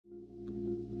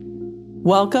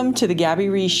Welcome to the Gabby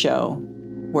Reese Show,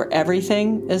 where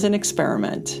everything is an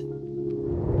experiment.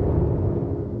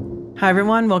 Hi,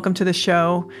 everyone. Welcome to the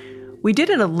show. We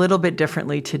did it a little bit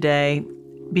differently today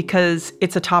because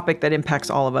it's a topic that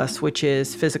impacts all of us, which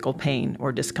is physical pain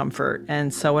or discomfort.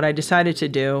 And so what I decided to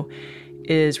do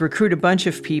is recruit a bunch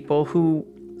of people who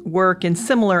work in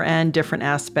similar and different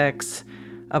aspects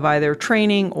of either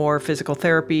training or physical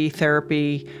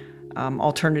therapy,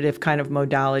 alternative kind of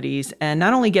modalities, and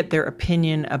not only get their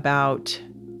opinion about,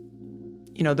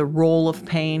 the role of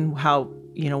pain, how,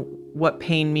 what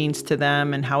pain means to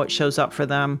them and how it shows up for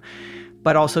them,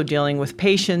 but also dealing with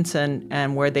patients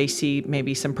and where they see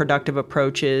maybe some productive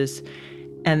approaches,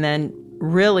 and then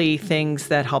really things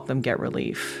that help them get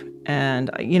relief.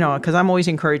 And, because I'm always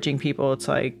encouraging people, it's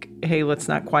like, hey, let's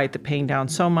not quiet the pain down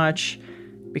so much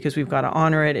because we've got to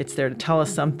honor it. It's there to tell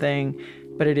us something,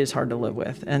 but it is hard to live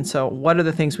with. And so what are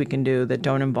the things we can do that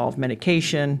don't involve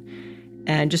medication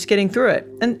and just getting through it?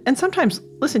 And sometimes,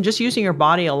 listen, just using your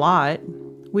body a lot,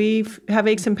 we have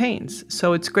aches and pains.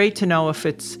 So it's great to know if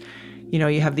it's,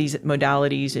 you have these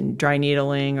modalities and dry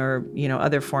needling or,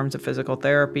 other forms of physical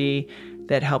therapy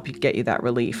that help you get you that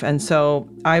relief. And so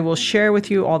I will share with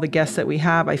you all the guests that we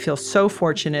have. I feel so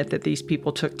fortunate that these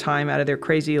people took time out of their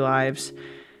crazy lives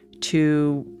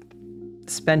to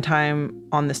spend time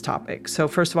on this topic. So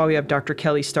first of all, we have Dr.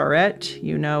 Kelly Starrett.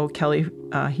 Kelly,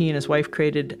 he and his wife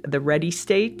created the Ready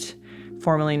State,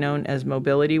 formerly known as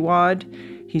Mobility WOD.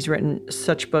 He's written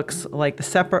such books like The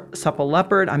Supple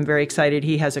Leopard. I'm very excited.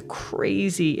 He has a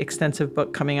crazy extensive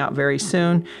book coming out very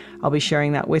soon. I'll be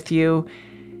sharing that with you.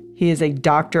 He is a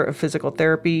doctor of physical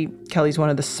therapy. Kelly's one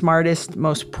of the smartest,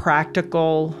 most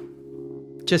practical,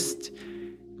 just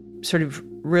sort of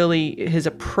really his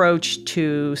approach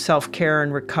to self-care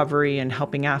and recovery and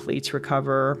helping athletes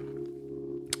recover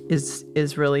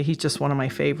is really, he's just one of my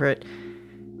favorite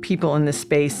people in this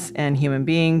space and human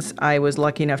beings. I was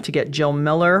lucky enough to get Jill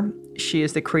Miller. She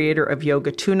is the creator of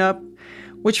Yoga Tune-Up,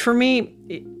 which for me,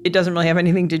 it doesn't really have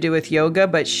anything to do with yoga,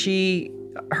 but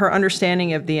her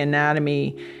understanding of the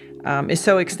anatomy is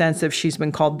so extensive. She's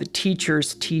been called the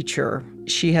teacher's teacher.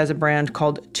 She has a brand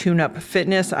called Tune-Up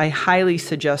Fitness. I highly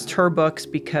suggest her books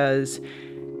because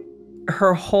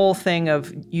her whole thing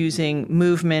of using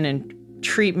movement and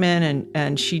treatment,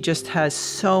 and she just has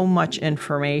so much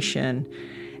information.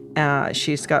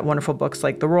 She's got wonderful books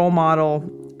like The Role Model.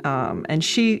 And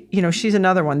she's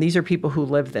another one. These are people who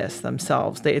live this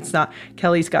themselves.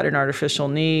 Kelly's got an artificial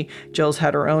knee. Jill's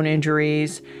had her own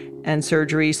injuries and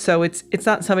surgeries. So it's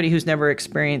not somebody who's never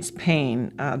experienced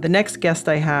pain. The next guest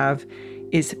I have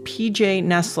is PJ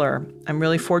Nestler. I'm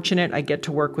really fortunate. I get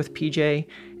to work with PJ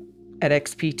at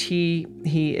XPT.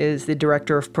 He is the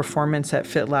director of performance at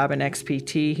FitLab and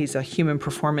XPT. He's a human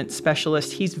performance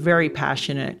specialist. He's very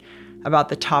passionate about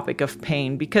the topic of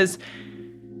pain because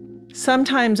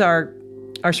sometimes our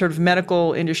sort of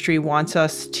medical industry wants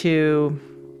us to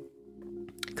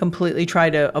completely try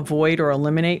to avoid or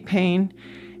eliminate pain.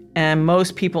 And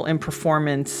most people in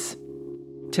performance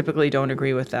typically don't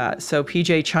agree with that. So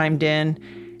PJ chimed in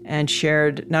and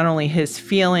shared not only his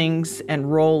feelings and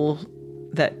role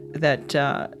that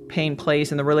pain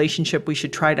plays in the relationship we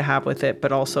should try to have with it,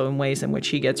 but also in ways in which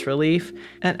he gets relief.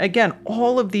 And again,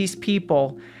 all of these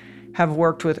people have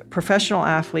worked with professional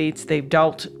athletes. They've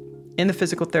dealt in the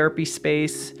physical therapy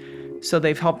space. So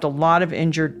they've helped a lot of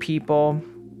injured people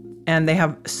and they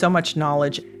have so much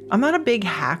knowledge. I'm not a big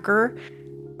hacker,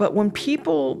 but when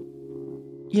people,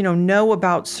 know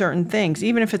about certain things,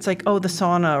 even if it's like, the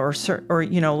sauna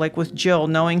or like with Jill,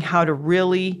 knowing how to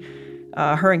really,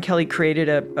 her and Kelly created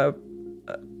a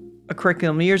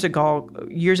curriculum years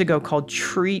ago called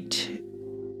Treat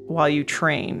While You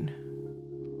Train.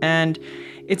 And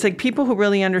it's like people who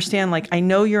really understand, like, I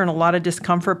know you're in a lot of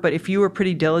discomfort, but if you were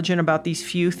pretty diligent about these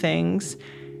few things,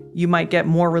 you might get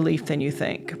more relief than you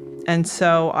think. And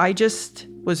so I just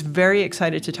was very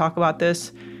excited to talk about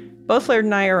this. Both Laird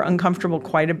and I are uncomfortable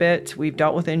quite a bit. We've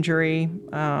dealt with injury.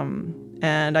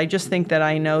 And I just think that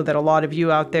I know that a lot of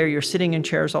you out there, you're sitting in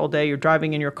chairs all day, you're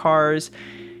driving in your cars,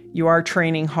 you are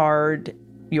training hard,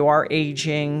 you are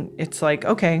aging. It's like,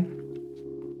 okay,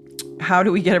 how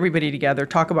do we get everybody together?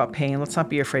 Talk about pain. Let's not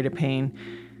be afraid of pain.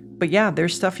 But yeah,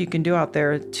 there's stuff you can do out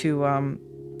there to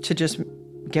just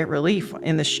get relief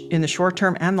in the short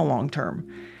term and the long term.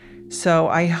 So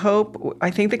I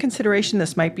think the consideration,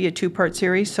 this might be a 2-part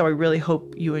series. So I really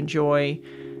hope you enjoy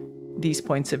these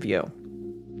points of view.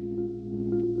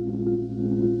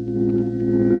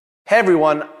 Hey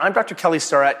everyone, I'm Dr. Kelly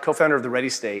Starrett, co-founder of the Ready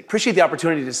State. Appreciate the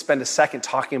opportunity to spend a second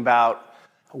talking about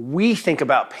how we think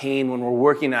about pain when we're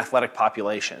working in athletic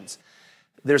populations.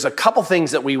 there's a couple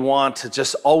things that we want to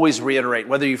just always reiterate,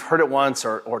 whether you've heard it once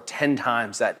or 10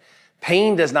 times, that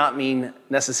pain does not mean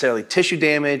necessarily tissue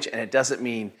damage, and it doesn't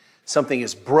mean something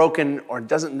is broken, or it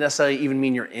doesn't necessarily even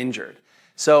mean you're injured.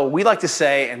 So we like to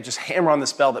say, and just hammer on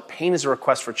this bell, that pain is a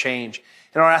request for change.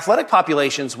 In our athletic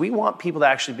populations, we want people to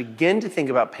actually begin to think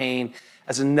about pain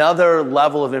as another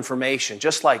level of information,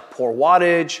 just like poor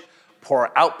wattage,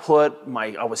 poor output.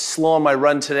 I was slow on my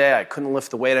run today. I couldn't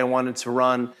lift the weight I wanted to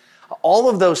run. All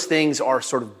of those things are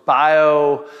sort of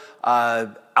bio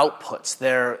outputs.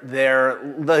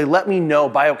 They let me know,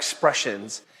 bio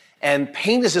expressions. And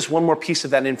pain is just one more piece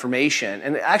of that information.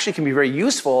 And it actually can be very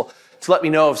useful to let me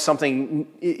know if something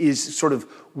is sort of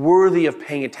worthy of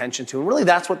paying attention to. And really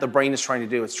that's what the brain is trying to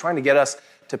do. It's trying to get us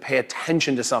to pay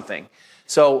attention to something.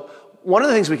 So one of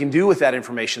the things we can do with that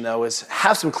information, though, is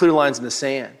have some clear lines in the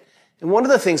sand. And one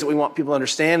of the things that we want people to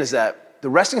understand is that the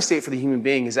resting state for the human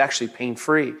being is actually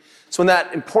pain-free. So when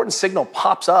that important signal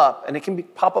pops up, and it can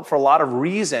pop up for a lot of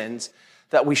reasons,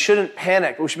 that we shouldn't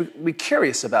panic. We should be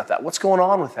curious about that. What's going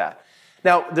on with that?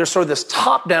 Now, there's sort of this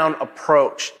top-down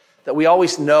approach that we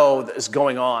always know that is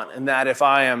going on, and that if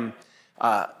I am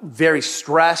very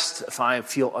stressed, if I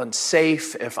feel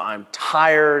unsafe, if I'm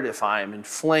tired, if I am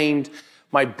inflamed,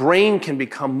 my brain can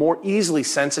become more easily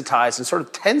sensitized and sort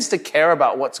of tends to care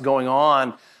about what's going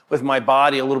on with my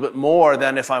body a little bit more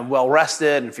than if I'm well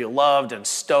rested and feel loved and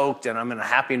stoked and I'm in a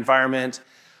happy environment,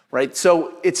 right?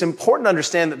 So it's important to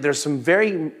understand that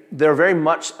there are very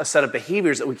much a set of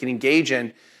behaviors that we can engage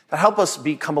in that help us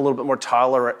become a little bit more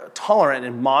tolerant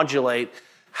and modulate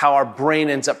how our brain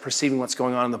ends up perceiving what's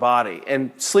going on in the body.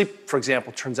 And sleep, for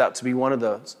example, turns out to be one of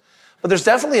those. But there's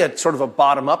definitely a sort of a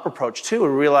bottom-up approach too. We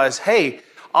realize, hey,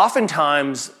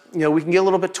 oftentimes, we can get a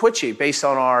little bit twitchy based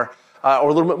on or a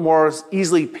little bit more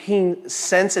easily pain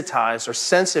sensitized or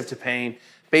sensitive to pain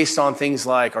based on things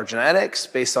like our genetics,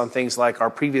 based on things like our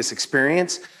previous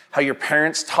experience, how your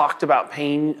parents talked about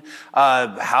pain,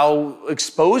 how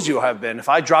exposed you have been. If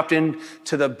I dropped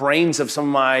into the brains of some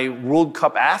of my World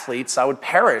Cup athletes, I would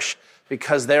perish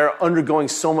because they're undergoing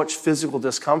so much physical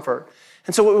discomfort.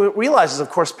 And so what we realize is,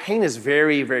 of course, pain is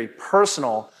very, very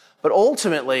personal, but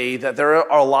ultimately that there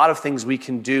are a lot of things we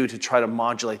can do to try to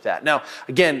modulate that. Now,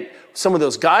 again, some of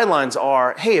those guidelines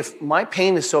are, hey, if my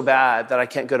pain is so bad that I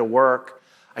can't go to work,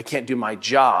 I can't do my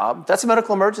job, that's a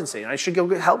medical emergency, and I should go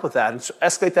get help with that and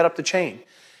escalate that up the chain.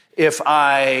 If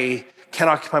I can't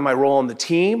occupy my role in the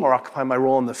team or occupy my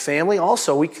role in the family,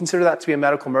 also, we consider that to be a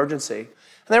medical emergency.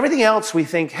 And everything else, we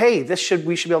think, hey, we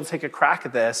should be able to take a crack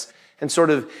at this, and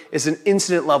sort of is an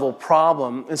incident level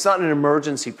problem. It's not an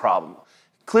emergency problem.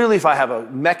 Clearly, if I have a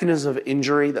mechanism of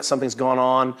injury that something's gone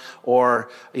on,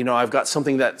 or I've got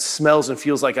something that smells and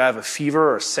feels like I have a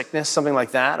fever or sickness, something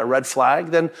like that, a red flag,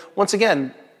 then once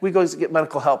again, we go to get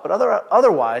medical help. But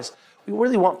otherwise, we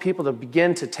really want people to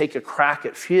begin to take a crack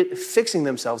at fixing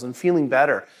themselves and feeling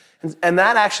better. And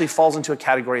that actually falls into a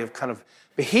category of kind of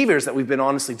behaviors that we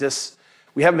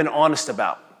haven't been honest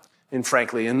about. And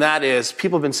frankly, and that is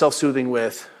people have been self-soothing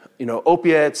with,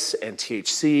 opiates and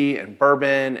THC and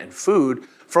bourbon and food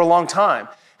for a long time.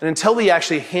 And until we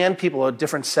actually hand people a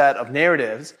different set of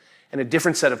narratives and a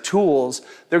different set of tools,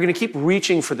 they're going to keep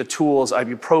reaching for the tools,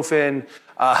 ibuprofen,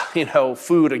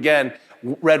 food, again,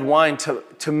 red wine,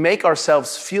 to make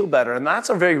ourselves feel better. And that's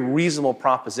a very reasonable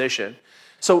proposition.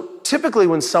 So typically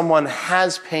when someone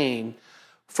has pain,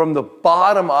 from the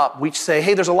bottom up, we say,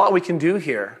 hey, there's a lot we can do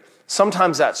here.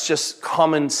 Sometimes that's just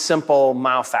common, simple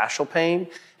myofascial pain,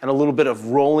 and a little bit of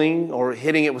rolling or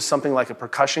hitting it with something like a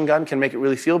percussion gun can make it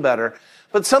really feel better.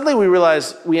 But suddenly we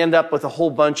realize we end up with a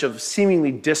whole bunch of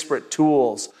seemingly disparate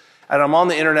tools. And I'm on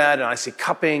the internet and I see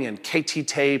cupping and KT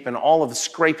tape and all of the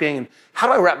scraping. And how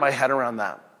do I wrap my head around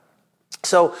that?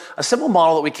 So a simple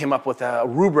model that we came up with, a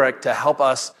rubric to help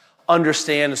us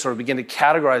understand and sort of begin to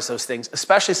categorize those things,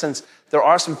 especially since there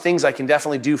are some things I can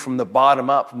definitely do from the bottom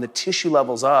up, from the tissue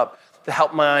levels up, to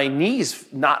help my knees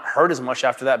not hurt as much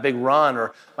after that big run,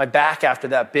 or my back after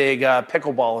that big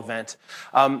pickleball event.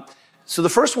 So the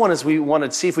first one is we want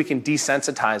to see if we can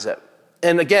desensitize it.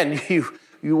 And again,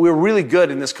 we're really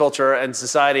good in this culture and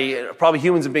society, probably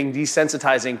humans have been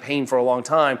desensitizing pain for a long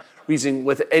time, using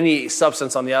with any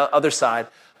substance on the other side.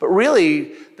 But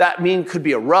really, that could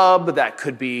be a rub, that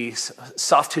could be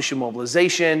soft tissue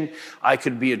mobilization, I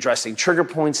could be addressing trigger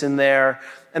points in there.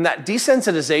 And that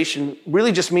desensitization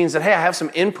really just means that, hey, I have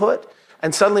some input,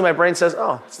 and suddenly my brain says,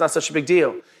 oh, it's not such a big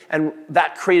deal. And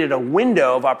that created a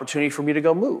window of opportunity for me to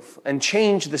go move and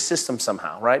change the system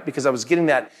somehow, right? Because I was getting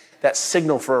that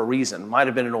signal for a reason. It might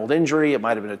have been an old injury, it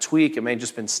might have been a tweak, it may have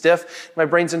just been stiff. My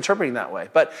brain's interpreting that way.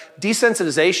 But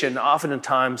desensitization,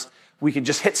 oftentimes, we can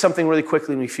just hit something really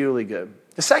quickly and we feel really good.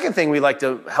 The second thing we like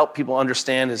to help people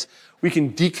understand is we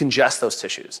can decongest those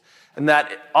tissues. And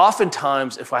that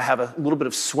oftentimes, if I have a little bit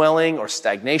of swelling or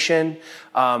stagnation,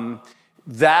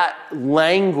 that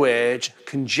language,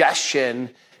 congestion,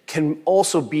 can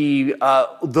also be,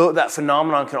 that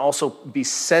phenomenon can also be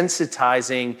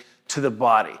sensitizing to the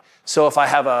body. So if I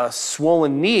have a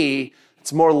swollen knee,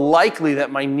 it's more likely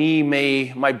that my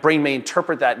brain may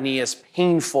interpret that knee as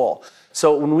painful.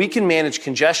 So when we can manage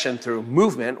congestion through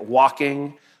movement,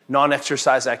 walking,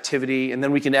 non-exercise activity, and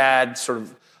then we can add sort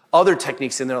of other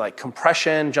techniques in there like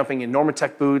compression, jumping in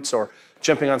Normatec boots, or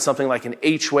jumping on something like an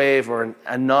H-wave or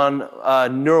a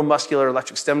neuromuscular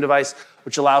electric stim device,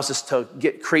 which allows us to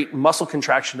create muscle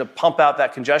contraction to pump out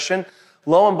that congestion.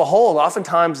 Lo and behold,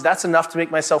 oftentimes that's enough to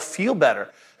make myself feel better,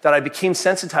 that I became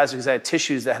sensitized because I had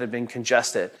tissues that had been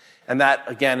congested. And that,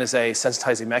 again, is a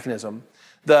sensitizing mechanism.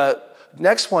 The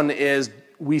next one is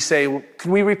we say, well,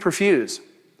 can we reperfuse?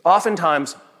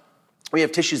 Oftentimes, we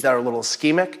have tissues that are a little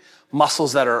ischemic,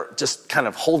 muscles that are just kind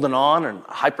of holding on and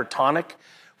hypertonic.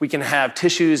 We can have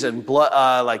tissues and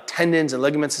blood, like tendons and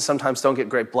ligaments that sometimes don't get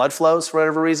great blood flows for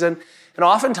whatever reason. And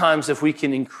oftentimes, if we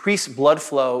can increase blood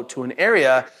flow to an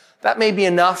area, that may be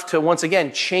enough to, once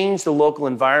again, change the local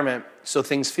environment so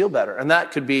things feel better. And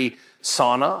that could be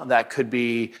sauna, that could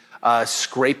be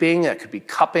scraping, that could be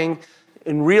cupping,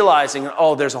 and realizing,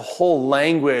 there's a whole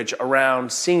language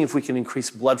around seeing if we can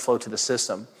increase blood flow to the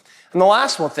system. And the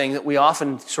last one thing that we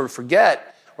often sort of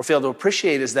forget or fail to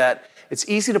appreciate is that it's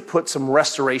easy to put some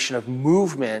restoration of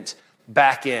movement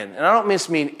back in. And I don't just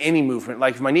mean any movement,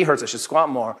 like if my knee hurts, I should squat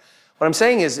more. What I'm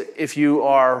saying is if you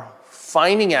are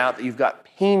finding out that you've got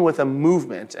pain with a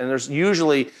movement, and there's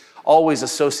usually always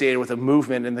associated with a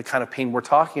movement in the kind of pain we're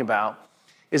talking about,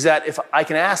 is that if I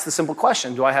can ask the simple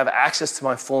question, do I have access to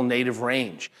my full native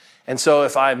range? And so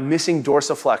if I'm missing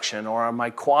dorsiflexion, or my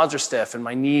quads are stiff and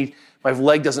my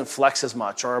leg doesn't flex as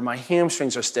much, or my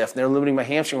hamstrings are stiff and they're limiting my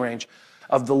hamstring range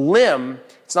of the limb,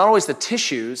 it's not always the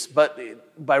tissues, but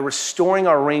by restoring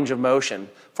our range of motion.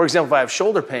 For example, if I have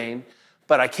shoulder pain,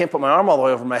 but I can't put my arm all the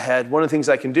way over my head, one of the things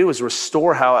I can do is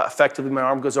restore how effectively my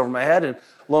arm goes over my head. And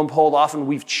lo and behold, often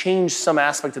we've changed some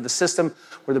aspect of the system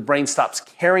where the brain stops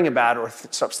caring about it or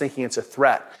stops thinking it's a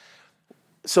threat.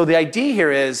 So the idea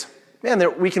here is,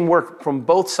 we can work from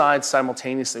both sides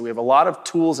simultaneously. We have a lot of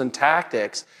tools and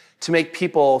tactics to make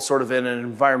people sort of in an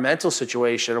environmental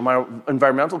situation or my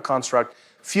environmental construct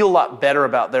feel a lot better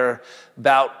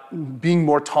about being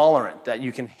more tolerant, that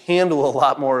you can handle a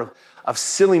lot more of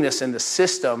silliness in the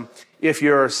system if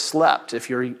you're slept, if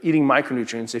you're eating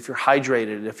micronutrients, if you're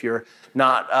hydrated, if you're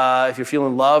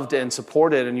feeling loved and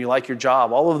supported and you like your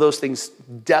job. All of those things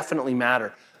definitely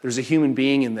matter. There's a human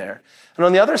being in there. And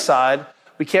on the other side,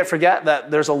 we can't forget that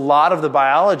there's a lot of the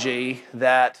biology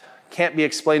that can't be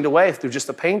explained away through just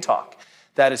a pain talk,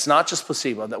 that it's not just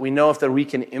placebo, that we know if we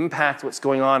can impact what's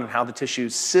going on and how the tissue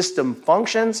system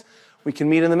functions, we can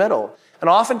meet in the middle. And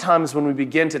oftentimes when we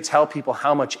begin to tell people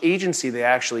how much agency they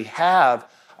actually have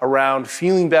around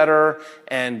feeling better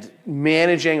and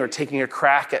managing or taking a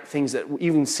crack at things that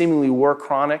even seemingly were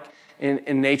chronic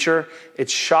in nature,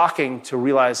 it's shocking to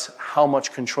realize how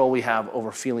much control we have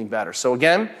over feeling better. So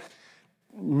again,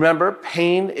 remember,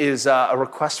 pain is a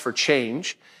request for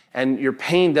change. And your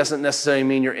pain doesn't necessarily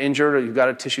mean you're injured or you've got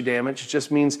a tissue damage. It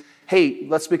just means, hey,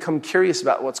 let's become curious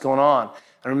about what's going on.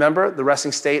 And remember, the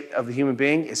resting state of the human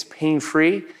being is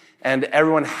pain-free, and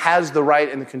everyone has the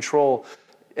right and the control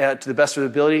to the best of their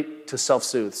ability to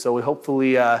self-soothe. So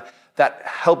hopefully that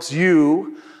helps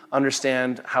you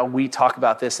understand how we talk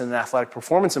about this in an athletic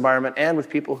performance environment and with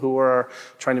people who are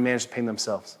trying to manage the pain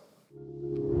themselves.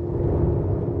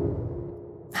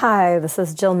 Hi, this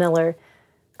is Jill Miller,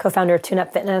 co-founder of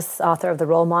TuneUp Fitness, author of The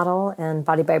Role Model and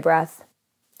Body by Breath.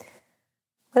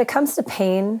 When it comes to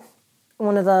pain,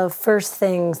 one of the first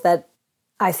things that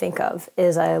I think of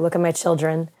is I look at my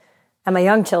children and my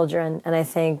young children, and I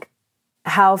think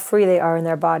how free they are in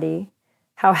their body,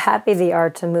 how happy they are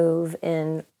to move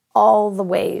in all the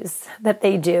ways that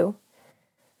they do.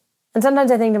 And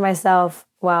sometimes I think to myself,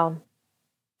 wow,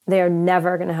 they are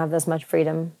never going to have this much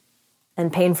freedom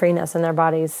and pain-freeness in their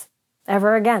bodies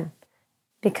ever again.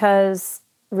 Because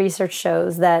research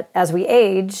shows that as we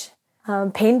age,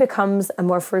 pain becomes a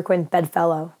more frequent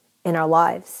bedfellow in our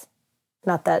lives.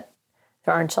 Not that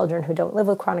there aren't children who don't live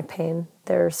with chronic pain.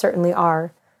 There certainly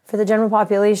are. For the general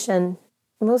population,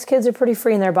 most kids are pretty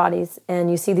free in their bodies,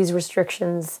 and you see these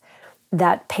restrictions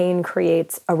that pain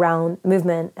creates around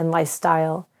movement and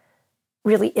lifestyle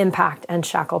really impact and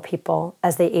shackle people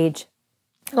as they age.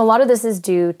 And a lot of this is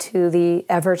due to the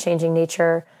ever-changing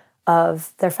nature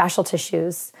of their fascial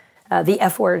tissues, the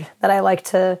F word that I like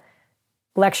to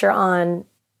lecture on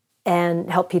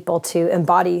and help people to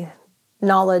embody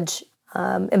knowledge,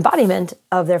 embodiment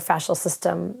of their fascial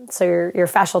system. So your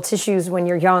fascial tissues when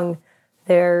you're young,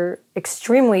 they're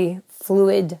extremely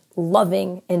fluid,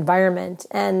 loving environment.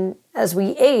 And as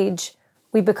we age,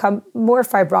 we become more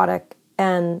fibrotic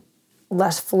and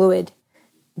less fluid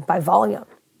by volume.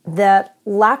 That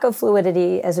lack of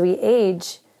fluidity as we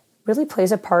age really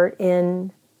plays a part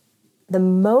in the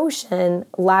motion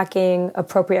lacking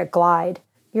appropriate glide.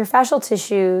 Your fascial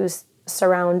tissues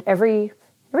surround every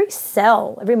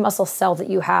cell, every muscle cell that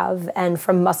you have, and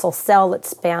from muscle cell it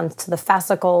spans to the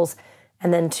fascicles,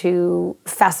 and then to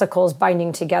fascicles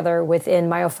binding together within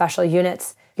myofascial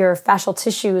units. Your fascial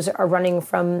tissues are running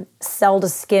from cell to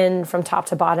skin, from top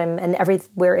to bottom, and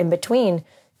everywhere in between,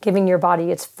 giving your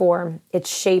body its form, its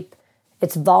shape,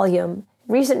 its volume.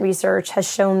 Recent research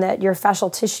has shown that your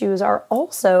fascial tissues are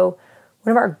also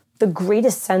one of the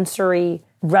greatest sensory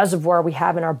reservoir we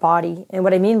have in our body. And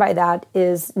what I mean by that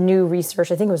is new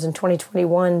research, I think it was in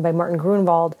 2021 by Martin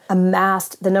Grunwald,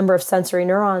 amassed the number of sensory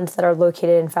neurons that are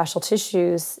located in fascial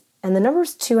tissues, and the number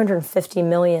is 250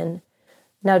 million.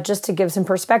 Now, just to give some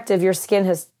perspective, your skin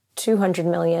has 200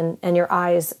 million and your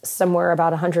eyes somewhere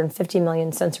about 150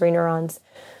 million sensory neurons.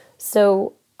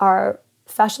 So our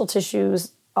fascial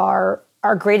tissues are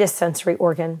our greatest sensory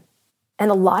organ. And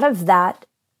a lot of that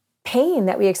pain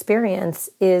that we experience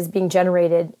is being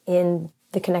generated in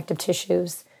the connective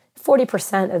tissues.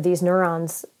 40% of these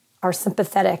neurons are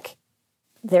sympathetic.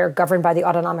 They're governed by the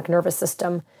autonomic nervous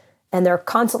system, and they're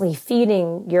constantly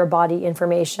feeding your body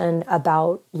information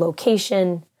about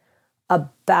location,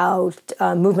 about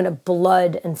movement of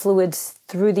blood and fluids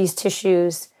through these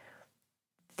tissues.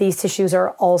 These tissues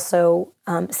are also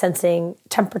sensing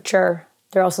temperature.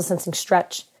 They're also sensing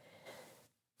stretch.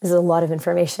 There's a lot of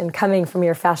information coming from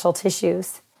your fascial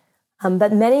tissues.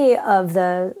 But many of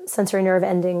the sensory nerve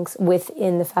endings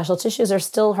within the fascial tissues are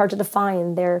still hard to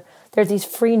define. There's these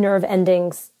free nerve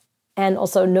endings and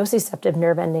also nociceptive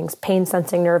nerve endings,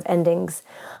 pain-sensing nerve endings,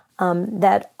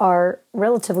 that are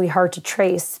relatively hard to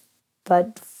trace,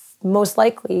 but most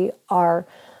likely are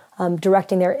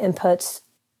directing their inputs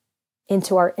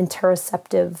into our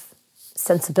interoceptive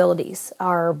sensibilities,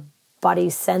 our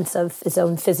body's sense of its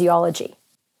own physiology.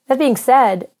 That being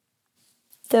said,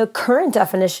 the current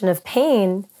definition of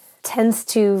pain tends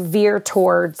to veer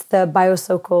towards the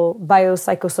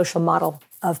biopsychosocial model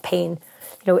of pain.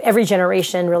 Every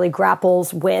generation really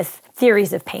grapples with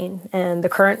theories of pain, and the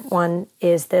current one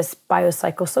is this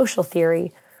biopsychosocial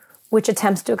theory, which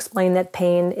attempts to explain that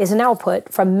pain is an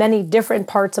output from many different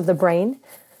parts of the brain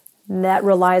that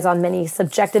relies on many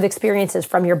subjective experiences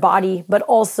from your body, but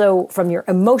also from your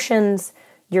emotions,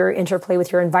 your interplay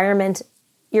with your environment,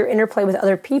 your interplay with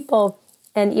other people,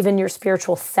 and even your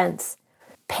spiritual sense.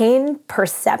 Pain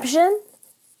perception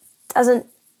doesn't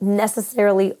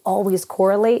necessarily always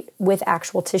correlate with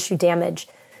actual tissue damage.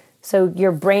 So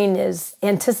your brain is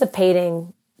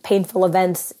anticipating painful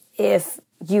events if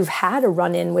you've had a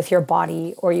run-in with your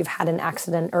body or you've had an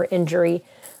accident or injury.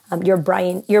 Your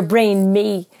brain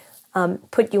may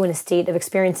put you in a state of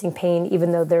experiencing pain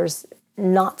even though there's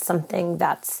not something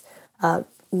that's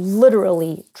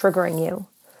literally triggering you.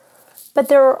 But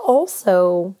there are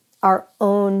also our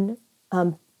own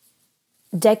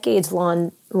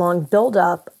decades-long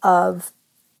buildup of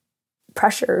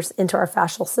pressures into our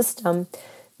fascial system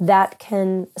that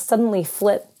can suddenly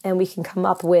flip, and we can come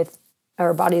up with,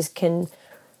 our bodies can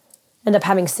end up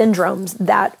having syndromes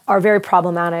that are very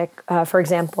problematic. For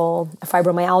example,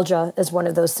 fibromyalgia is one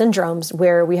of those syndromes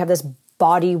where we have this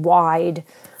body-wide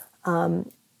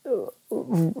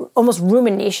almost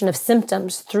rumination of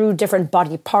symptoms through different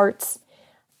body parts,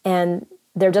 and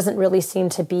there doesn't really seem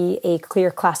to be a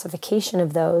clear classification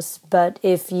of those. But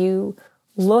if you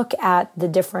look at the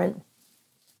different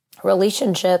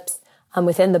relationships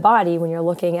within the body, when you're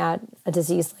looking at a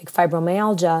disease like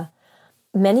fibromyalgia,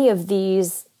 many of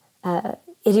these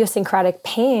idiosyncratic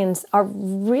pains are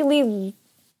really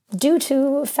due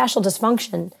to fascial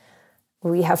dysfunction.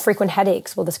 We have frequent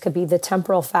headaches. Well, this could be the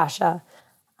temporal fascia.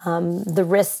 The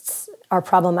wrists are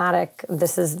problematic.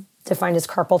 This is defined as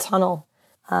carpal tunnel.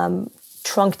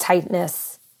 Trunk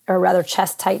tightness, or rather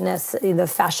chest tightness, the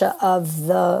fascia of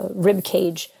the rib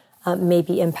cage may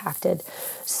be impacted.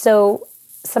 So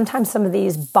sometimes some of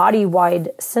these body-wide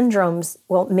syndromes,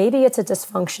 well, maybe it's a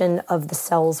dysfunction of the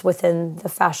cells within the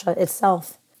fascia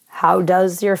itself. How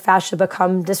does your fascia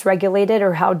become dysregulated,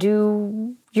 or how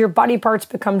do your body parts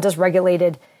become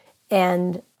dysregulated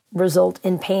and result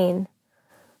in pain?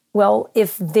 Well,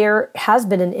 if there has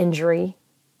been an injury,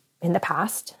 in the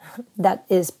past that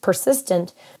is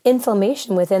persistent,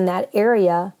 inflammation within that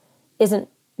area isn't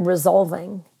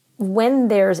resolving. When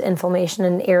there's inflammation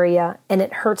in an area and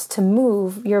it hurts to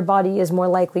move, your body is more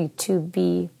likely to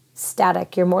be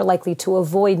static. You're more likely to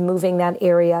avoid moving that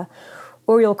area,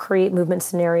 or you'll create movement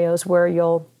scenarios where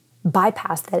you'll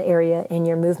bypass that area in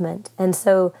your movement. And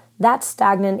so that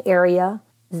stagnant area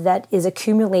that is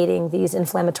accumulating these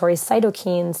inflammatory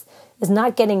cytokines is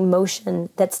not getting motion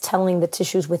that's telling the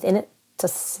tissues within it to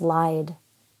slide,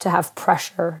 to have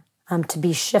pressure, to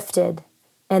be shifted.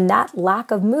 And that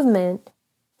lack of movement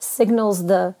signals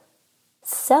the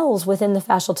cells within the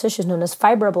fascial tissues known as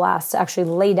fibroblasts to actually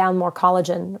lay down more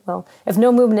collagen. Well, if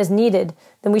no movement is needed,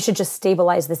 then we should just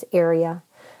stabilize this area.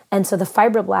 And so the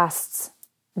fibroblasts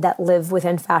that live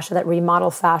within fascia, that remodel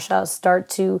fascia, start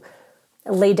to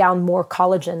lay down more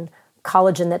collagen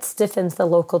that stiffens the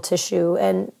local tissue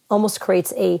and almost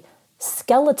creates a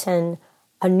skeleton,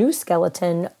 a new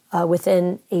skeleton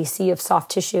within a sea of soft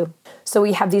tissue. So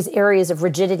we have these areas of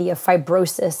rigidity, of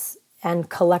fibrosis, and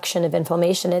collection of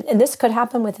inflammation. And this could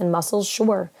happen within muscles,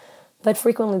 sure, but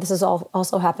frequently this is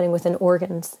also happening within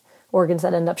organs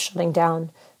that end up shutting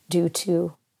down due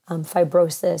to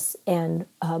fibrosis and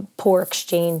poor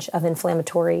exchange of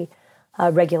inflammatory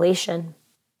regulation.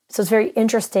 So it's very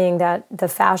interesting that the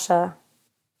fascia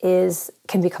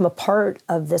can become a part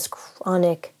of this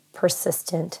chronic,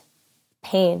 persistent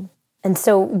pain. And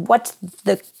so what's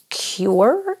the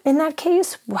cure in that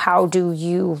case? How do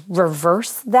you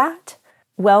reverse that?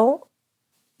 Well,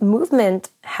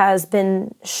 movement has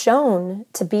been shown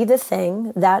to be the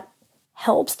thing that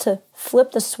helps to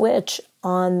flip the switch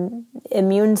on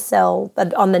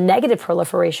on the negative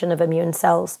proliferation of immune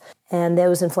cells and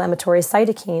those inflammatory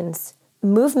cytokines.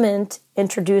 Movement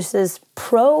introduces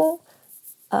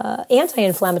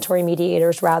anti-inflammatory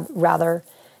mediators rather,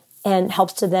 and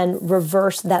helps to then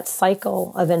reverse that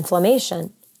cycle of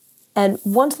inflammation. And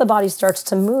once the body starts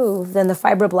to move, then the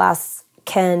fibroblasts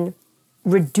can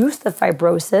reduce the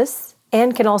fibrosis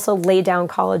and can also lay down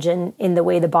collagen in the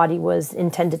way the body was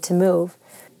intended to move.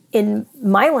 In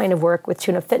my line of work with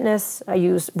Tune-Up Fitness, I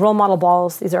use role model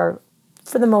balls. These are,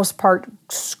 for the most part,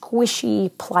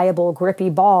 squishy, pliable, grippy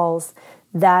balls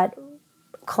that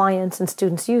clients and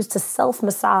students use to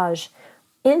self-massage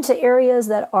into areas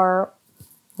that are,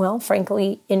 well,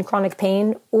 frankly, in chronic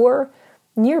pain or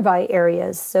nearby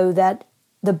areas so that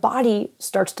the body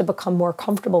starts to become more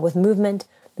comfortable with movement.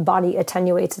 The body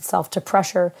attenuates itself to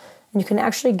pressure, and you can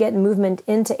actually get movement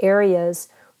into areas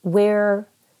where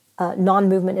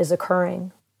non-movement is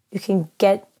occurring. You can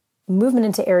get movement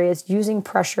into areas using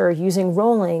pressure, using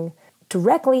rolling,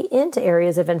 directly into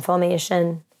areas of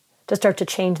inflammation to start to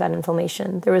change that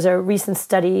inflammation. There was a recent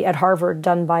study at Harvard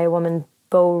done by a woman,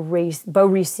 Bo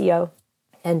Riccio,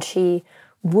 and she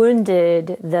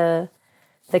wounded the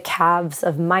calves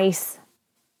of mice.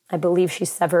 I believe she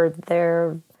severed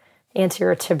their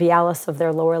anterior tibialis of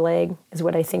their lower leg, is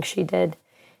what I think she did.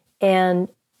 And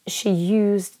she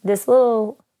used this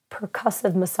little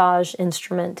percussive massage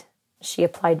instrument. She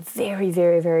applied very,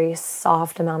 very, very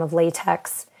soft amount of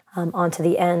latex onto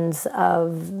the ends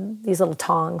of these little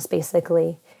tongs,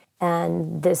 basically.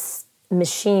 And this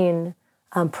machine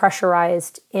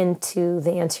pressurized into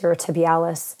the anterior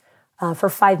tibialis for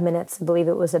 5 minutes. I believe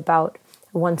it was about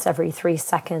once every 3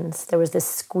 seconds. There was this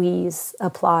squeeze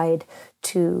applied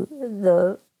to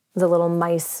the little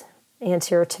mice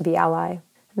anterior tibiali.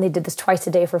 And they did this twice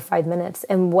a day for 5 minutes.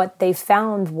 And what they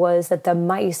found was that the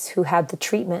mice who had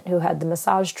the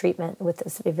massage treatment with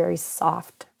this very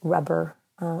soft rubber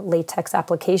latex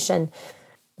application,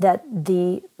 that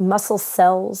the muscle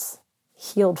cells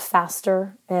healed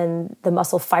faster and the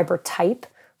muscle fiber type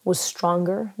was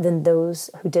stronger than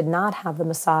those who did not have the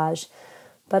massage,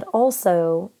 but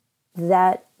also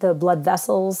that the blood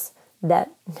vessels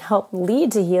that help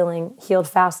lead to healing healed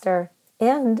faster.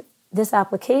 And this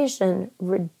application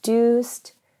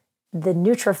reduced the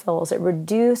neutrophils. It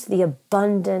reduced the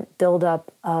abundant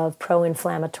buildup of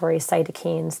pro-inflammatory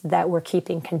cytokines that were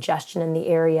keeping congestion in the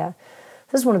area.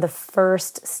 This is one of the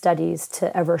first studies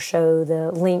to ever show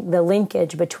the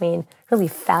linkage between really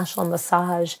fascial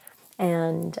massage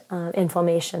and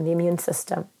inflammation, the immune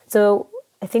system. So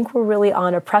I think we're really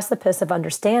on a precipice of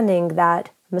understanding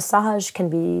that massage can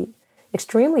be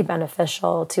extremely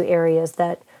beneficial to areas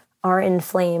that are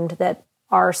inflamed, that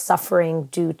are suffering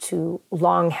due to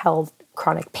long-held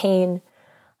chronic pain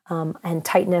and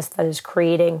tightness that is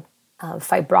creating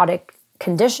fibrotic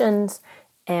conditions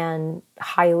and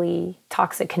highly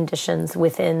toxic conditions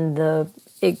within the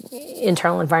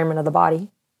internal environment of the body.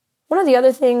 One of the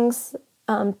other things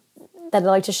that I'd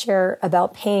like to share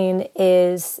about pain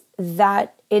is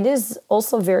that it is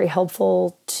also very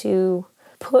helpful to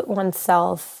put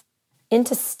oneself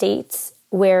into states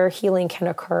where healing can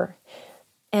occur.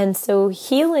 And so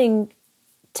healing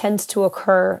tends to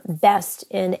occur best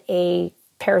in a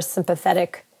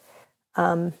parasympathetic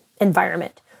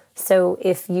environment. So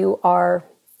if you are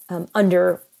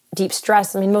under deep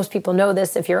stress, I mean, most people know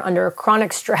this, if you're under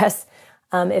chronic stress,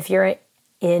 if you're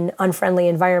in unfriendly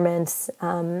environments,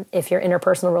 if your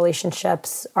interpersonal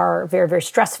relationships are very, very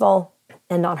stressful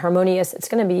and not harmonious, it's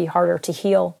going to be harder to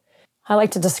heal. I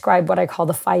like to describe what I call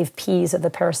the 5 Ps of the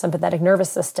parasympathetic nervous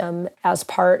system as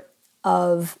part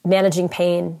of managing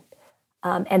pain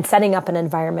and setting up an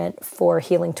environment for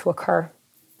healing to occur.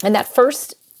 And that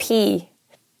first P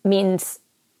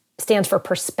stands for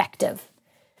perspective.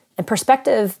 And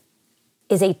perspective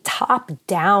is a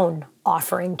top-down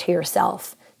offering to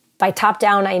yourself. By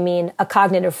top-down, I mean a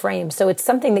cognitive frame. So it's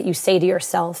something that you say to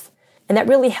yourself, and that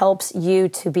really helps you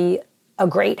to be a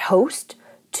great host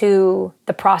to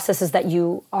the processes that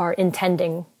you are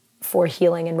intending for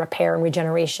healing and repair and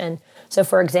regeneration. So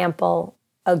for example,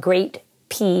 a great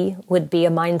P would be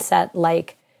a mindset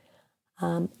like,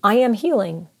 I am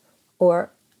healing,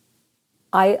 or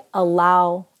I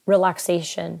allow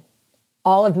relaxation.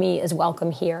 All of me is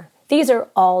welcome here. These are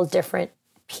all different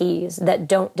Ps that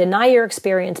don't deny your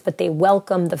experience, but they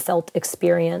welcome the felt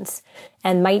experience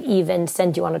and might even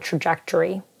send you on a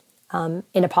trajectory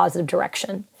in a positive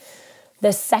direction.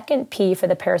 The second P for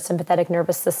the parasympathetic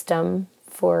nervous system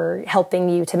for helping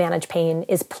you to manage pain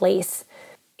is place.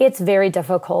 It's very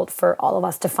difficult for all of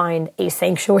us to find a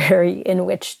sanctuary in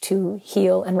which to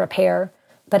heal and repair.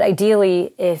 But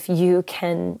ideally, if you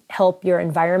can help your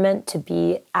environment to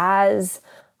be as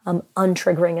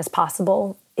untriggering as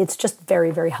possible, it's just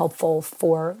very, very helpful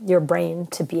for your brain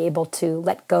to be able to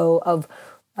let go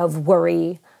of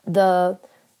worry. The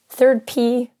third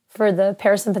P for the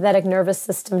parasympathetic nervous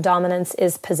system dominance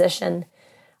is position.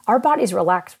 Our bodies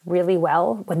relax really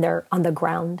well when they're on the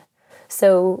ground.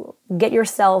 So get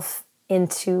yourself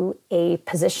into a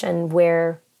position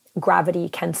where gravity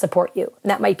can support you. And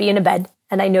that might be in a bed.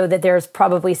 And I know that there's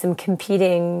probably some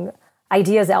competing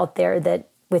ideas out there that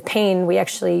with pain, we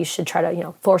actually should try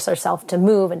to, force ourselves to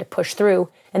move and to push through.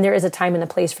 And there is a time and a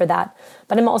place for that.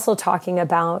 But I'm also talking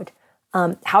about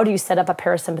how do you set up a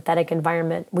parasympathetic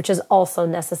environment, which is also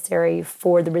necessary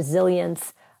for the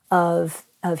resilience of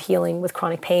healing with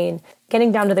chronic pain.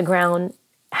 Getting down to the ground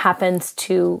happens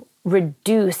to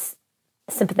reduce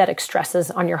sympathetic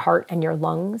stresses on your heart and your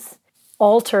lungs,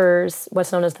 alters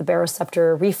what's known as the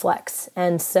baroreceptor reflex.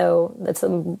 And so that's a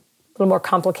little more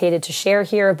complicated to share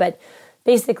here, but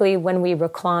basically when we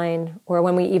recline or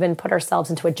when we even put ourselves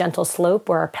into a gentle slope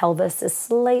where our pelvis is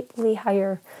slightly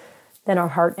higher than our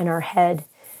heart and our head,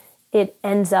 it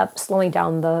ends up slowing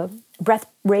down the breath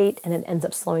rate and it ends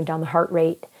up slowing down the heart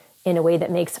rate in a way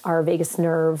that makes our vagus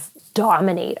nerve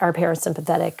dominate our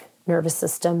parasympathetic nervous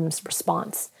system's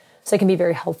response. So it can be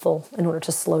very helpful in order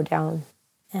to slow down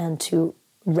and to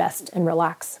rest and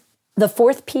relax. The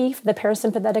fourth P for the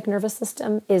parasympathetic nervous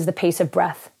system is the pace of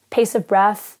breath. Pace of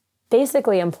breath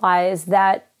basically implies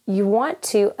that you want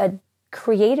to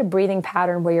create a breathing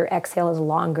pattern where your exhale is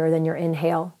longer than your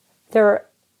inhale. There are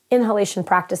inhalation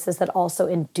practices that also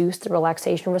induce the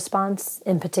relaxation response,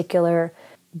 in particular,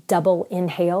 double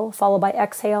inhale followed by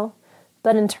exhale.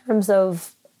 But in terms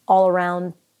of all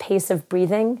around pace of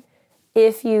breathing,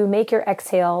 if you make your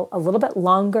exhale a little bit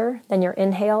longer than your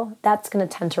inhale, that's going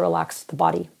to tend to relax the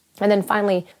body. And then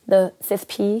finally, the fifth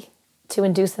P to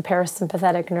induce the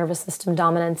parasympathetic nervous system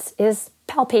dominance is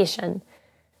palpation.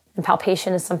 And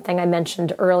palpation is something I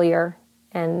mentioned earlier,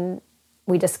 and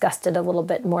we discussed it a little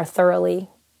bit more thoroughly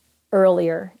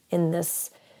earlier in this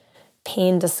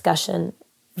pain discussion,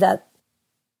 that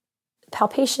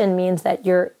palpation means that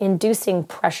you're inducing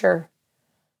pressure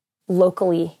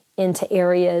locally into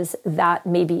areas that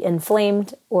may be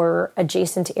inflamed or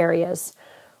adjacent areas,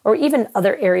 or even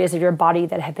other areas of your body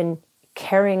that have been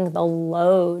carrying the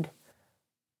load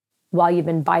while you've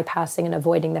been bypassing and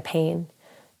avoiding the pain.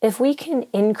 If we can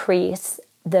increase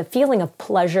the feeling of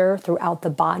pleasure throughout the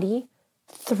body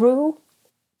through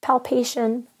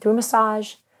palpation, through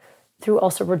massage, through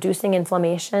also reducing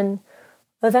inflammation,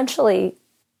 eventually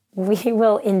we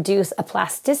will induce a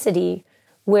plasticity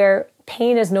where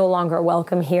pain is no longer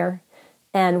welcome here,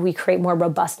 and we create more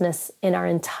robustness in our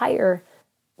entire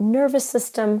nervous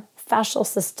system, fascial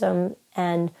system,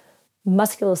 and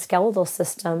musculoskeletal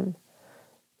system,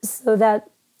 so that,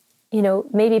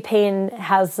 maybe pain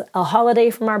has a holiday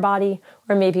from our body,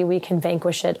 or maybe we can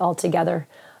vanquish it altogether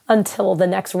until the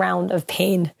next round of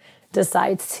pain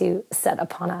decides to set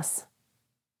upon us.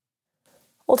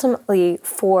 Ultimately,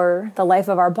 for the life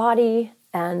of our body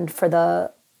and for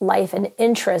the life and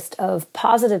interest of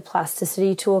positive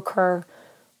plasticity to occur,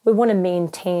 we want to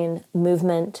maintain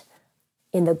movement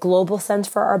in the global sense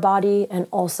for our body and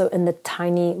also in the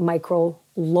tiny micro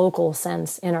local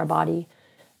sense in our body.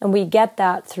 And we get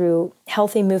that through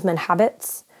healthy movement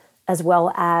habits as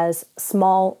well as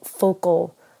small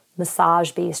focal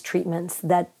massage-based treatments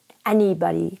that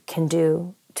anybody can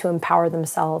do to empower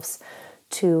themselves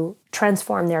to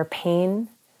transform their pain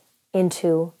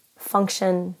into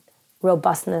function,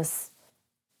 robustness,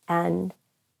 and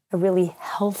a really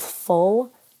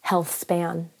healthful health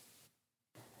span.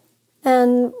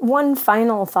 And one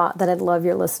final thought that I'd love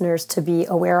your listeners to be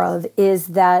aware of is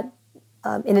that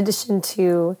in addition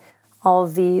to all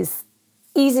of these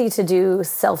easy-to-do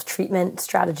self-treatment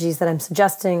strategies that I'm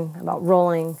suggesting about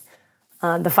rolling,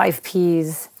 the 5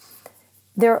 Ps,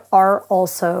 there are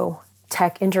also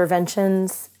tech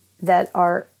interventions that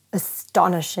are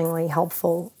astonishingly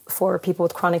helpful for people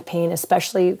with chronic pain,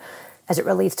 especially as it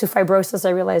relates to fibrosis. I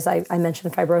realize I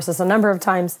mentioned fibrosis a number of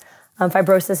times.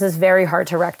 Fibrosis is very hard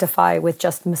to rectify with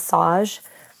just massage.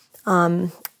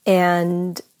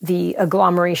 And the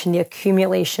agglomeration, the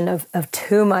accumulation of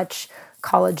too much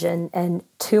collagen and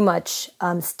too much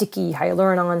sticky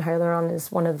hyaluronan. Hyaluronan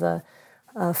is one of the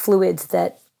fluids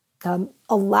that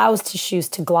allows tissues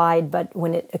to glide, but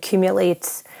when it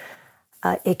accumulates,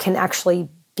 it can actually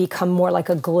become more like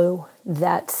a glue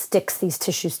that sticks these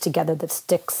tissues together, that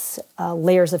sticks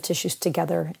layers of tissues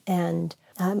together and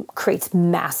creates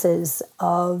masses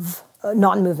of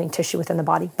non-moving tissue within the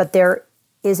body. But there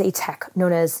is a tech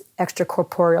known as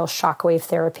extracorporeal shockwave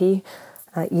therapy.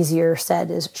 Easier said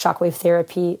is shockwave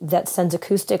therapy that sends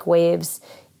acoustic waves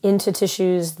into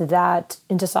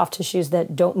soft tissues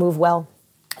that don't move well,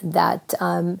 that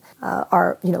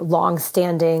are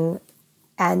long-standing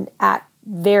and at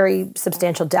very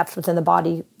substantial depth within the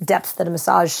body, depth that a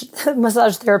massage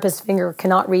therapist's finger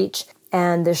cannot reach.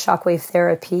 And the shockwave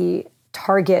therapy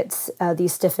targets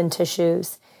these stiffened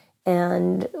tissues.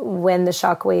 And when the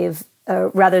shockwave,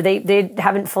 they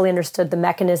haven't fully understood the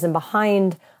mechanism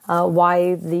behind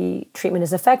why the treatment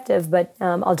is effective, but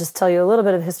I'll just tell you a little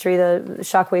bit of history. The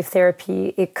shockwave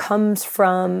therapy, it comes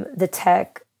from the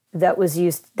tech that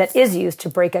is used to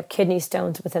break up kidney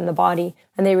stones within the body.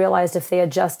 And they realized if they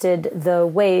adjusted the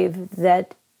wave,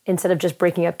 that instead of just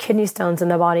breaking up kidney stones in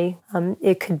the body,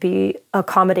 it could be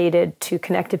accommodated to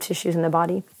connective tissues in the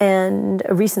body. And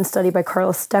a recent study by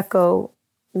Carlos Stecco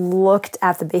looked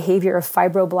at the behavior of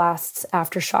fibroblasts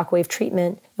after shockwave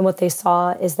treatment. And what they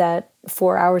saw is that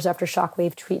 4 hours after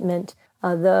shockwave treatment,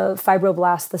 the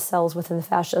fibroblasts, the cells within the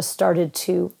fascia, started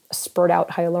to spurt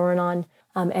out hyaluronan.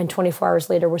 And 24 hours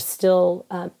later, we're still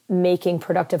making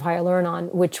productive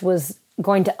hyaluronan, which was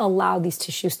going to allow these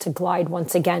tissues to glide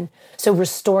once again. So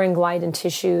restoring glide in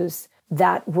tissues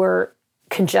that were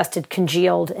congested,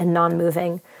 congealed, and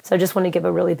non-moving. So I just want to give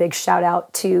a really big shout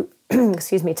out to,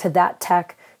 to that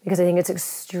tech, because I think it's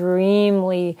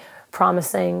extremely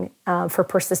promising for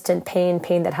persistent pain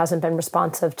that hasn't been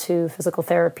responsive to physical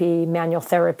therapy, manual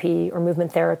therapy, or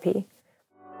movement therapy.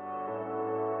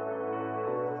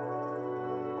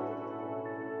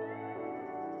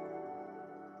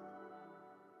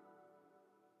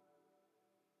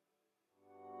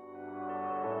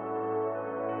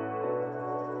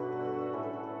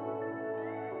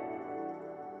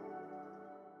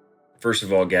 First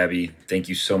of all, Gabby, thank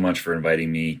you so much for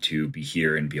inviting me to be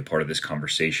here and be a part of this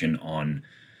conversation on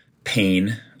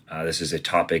pain. This is a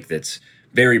topic that's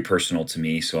very personal to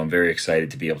me, so I'm very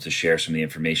excited to be able to share some of the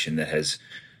information that has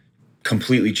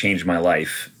completely changed my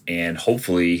life. And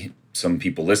hopefully some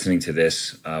people listening to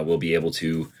this will be able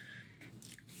to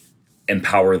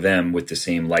empower them with the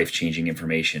same life-changing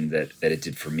information that it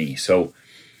did for me. So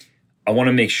I want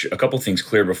to make a couple things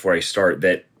clear before I start,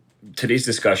 that today's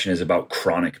discussion is about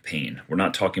chronic pain. We're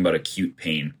not talking about acute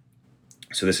pain.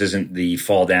 So this isn't the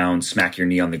fall down, smack your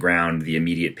knee on the ground, the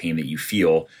immediate pain that you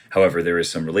feel. However, there is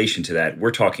some relation to that. We're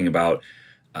talking about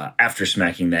after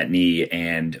smacking that knee,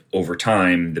 and over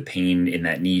time, the pain in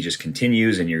that knee just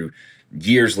continues, and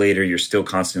years later, you're still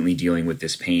constantly dealing with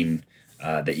this pain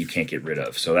that you can't get rid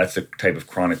of. So that's the type of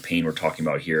chronic pain we're talking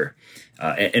about here.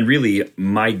 And really,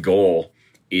 my goal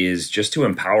is just to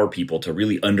empower people to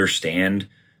really understand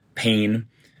pain,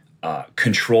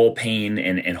 control pain,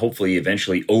 and hopefully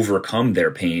eventually overcome their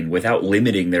pain without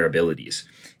limiting their abilities.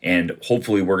 And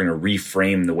hopefully we're going to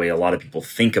reframe the way a lot of people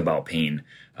think about pain,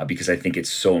 because I think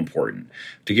it's so important.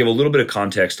 To give a little bit of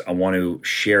context, I want to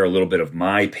share a little bit of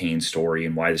my pain story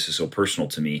and why this is so personal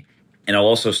to me. And I'll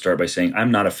also start by saying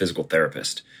I'm not a physical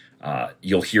therapist.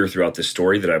 You'll hear throughout this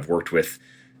story that I've worked with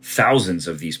thousands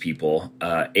of these people,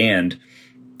 and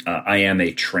I am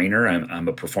a trainer. I'm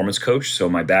a performance coach. So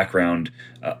my background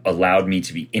allowed me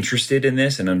to be interested in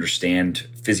this and understand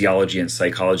physiology and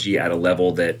psychology at a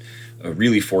level that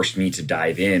really forced me to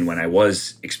dive in when I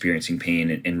was experiencing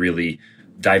pain and really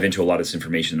dive into a lot of this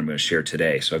information that I'm going to share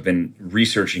today. So I've been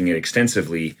researching it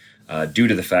extensively due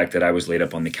to the fact that I was laid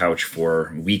up on the couch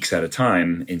for weeks at a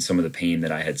time in some of the pain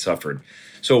that I had suffered.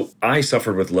 So I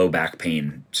suffered with low back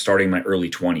pain starting my early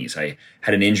 20s. I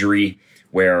had an injury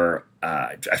where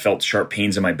I felt sharp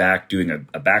pains in my back doing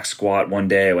a back squat one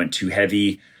day. I went too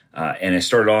heavy. And I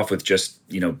started off with just,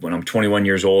 when I'm 21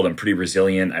 years old, I'm pretty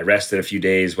resilient. I rested a few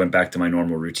days, went back to my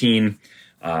normal routine.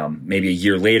 Maybe a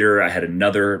year later, I had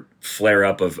another flare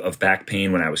up of back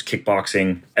pain when I was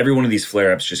kickboxing. Every one of these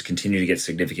flare ups just continued to get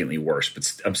significantly worse,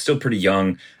 but I'm still pretty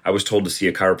young. I was told to see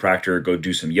a chiropractor, go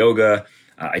do some yoga.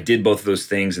 I did both of those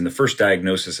things. And the first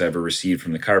diagnosis I ever received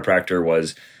from the chiropractor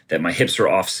was that my hips were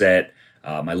offset,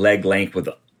 my leg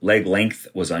length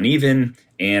was uneven,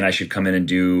 and I should come in and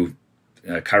do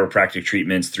chiropractic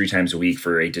treatments 3 times a week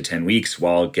for 8 to 10 weeks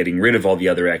while getting rid of all the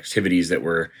other activities that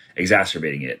were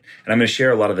exacerbating it. And I'm going to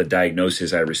share a lot of the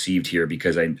diagnoses I received here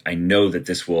because I know that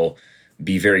this will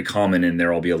be very common and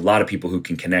there will be a lot of people who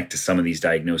can connect to some of these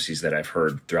diagnoses that I've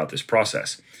heard throughout this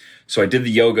process. So I did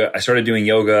the yoga. I started doing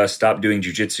yoga, stopped doing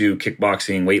jujitsu,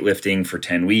 kickboxing, weightlifting for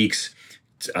 10 weeks,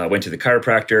 went to the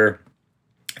chiropractor.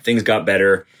 Things got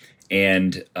better.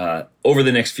 And over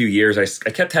the next few years, I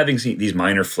kept having these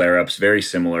minor flare-ups, very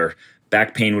similar.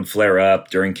 Back pain would flare up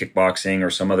during kickboxing or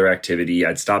some other activity.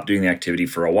 I'd stop doing the activity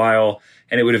for a while,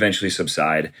 and it would eventually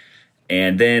subside.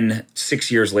 And then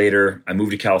 6 years later, I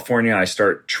moved to California. I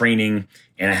start training,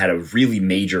 and I had a really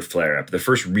major flare-up, the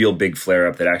first real big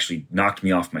flare-up that actually knocked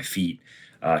me off my feet.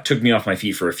 Took me off my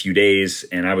feet for a few days,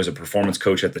 and I was a performance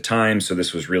coach at the time, so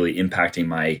this was really impacting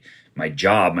my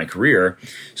job, my career.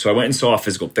 So I went and saw a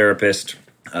physical therapist.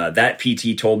 That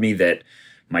PT told me that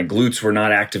my glutes were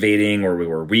not activating or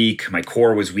were weak. My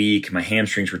core was weak. My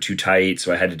hamstrings were too tight.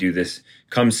 So I had to do this,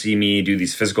 come see me, do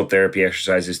these physical therapy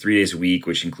exercises 3 days a week,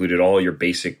 which included all your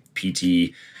basic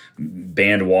PT,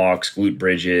 band walks, glute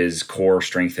bridges, core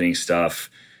strengthening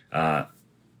stuff,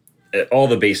 all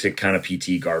the basic kind of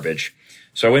PT garbage.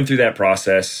 So I went through that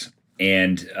process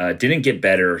and didn't get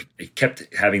better. I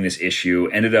kept having this issue,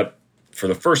 ended up for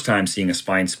the first time seeing a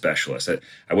spine specialist.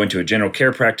 I went to a general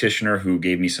care practitioner who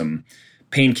gave me some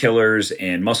painkillers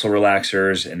and muscle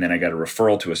relaxers, and then I got a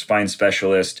referral to a spine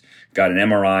specialist, got an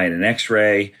MRI and an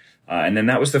X-ray, and then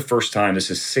that was the first time,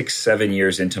 this is 6-7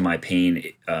 years into my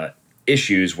pain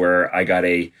issues, where I got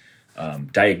a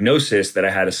diagnosis that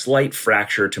I had a slight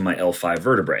fracture to my L5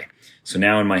 vertebrae. So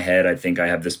now in my head, I think I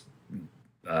have this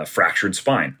fractured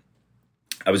spine.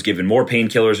 I was given more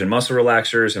painkillers and muscle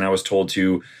relaxers, and I was told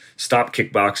to stop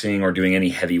kickboxing or doing any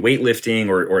heavy weightlifting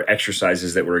or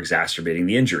exercises that were exacerbating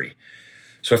the injury.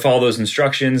 So I followed those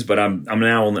instructions, but I'm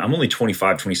only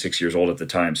 25, 26 years old at the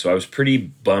time. So I was pretty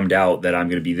bummed out that I'm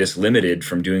going to be this limited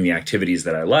from doing the activities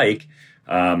that I like.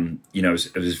 I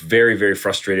was very, very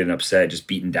frustrated and upset, just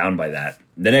beaten down by that.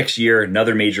 The next year,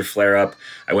 another major flare up.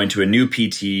 I went to a new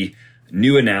PT,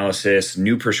 new analysis,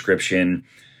 new prescription,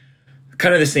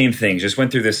 kind of the same thing. Just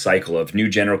went through this cycle of new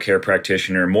general care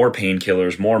practitioner, more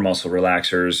painkillers, more muscle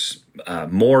relaxers,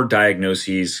 more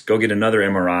diagnoses, go get another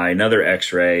MRI, another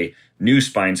X-ray, new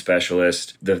spine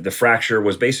specialist. The fracture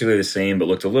was basically the same, but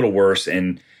looked a little worse.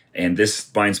 And this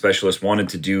spine specialist wanted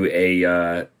to do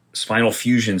a spinal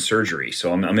fusion surgery.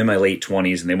 So I'm in my late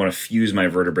 20s, and they want to fuse my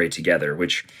vertebrae together,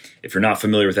 which, if you're not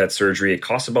familiar with that surgery, it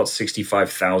costs about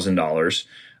 $65,000.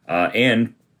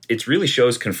 And it really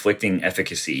shows conflicting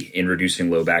efficacy in reducing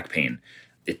low back pain.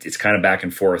 It's kind of back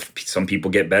and forth. Some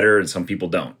people get better and some people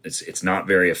don't. It's not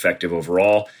very effective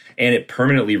overall, and it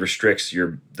permanently restricts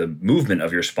the movement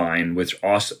of your spine, which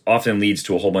often leads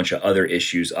to a whole bunch of other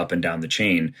issues up and down the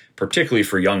chain, particularly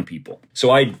for young people. So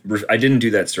I didn't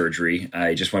do that surgery.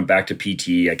 I just went back to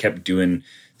PT. I kept doing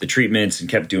the treatments and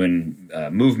kept doing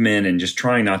movement and just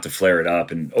trying not to flare it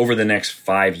up. And over the next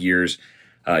 5 years,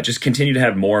 just continue to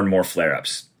have more and more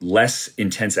flare-ups. Less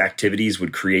intense activities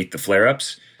would create the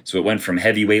flare-ups. So it went from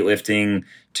heavy weightlifting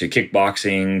to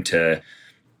kickboxing to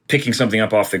picking something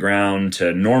up off the ground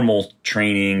to normal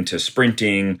training to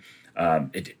sprinting.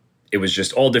 It was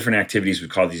just all different activities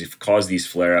would cause these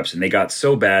flare-ups, and they got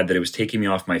so bad that it was taking me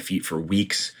off my feet for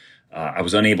weeks. I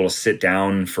was unable to sit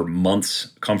down for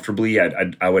months comfortably.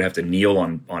 I would have to kneel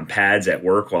on pads at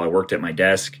work while I worked at my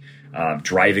desk.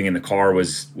 Driving in the car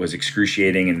was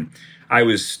excruciating, and I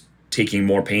was taking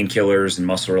more painkillers and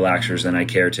muscle relaxers than I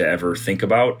care to ever think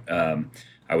about.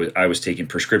 I was taking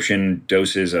prescription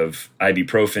doses of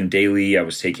ibuprofen daily. I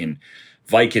was taking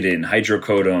Vicodin,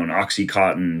 hydrocodone,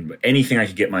 Oxycontin, anything I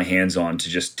could get my hands on to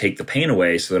just take the pain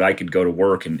away so that I could go to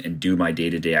work and do my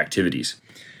day-to-day activities.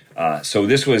 So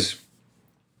this was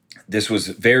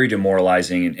very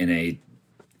demoralizing and a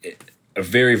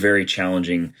very, very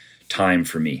challenging time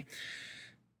for me.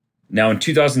 Now in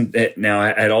 2000,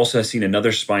 I had also seen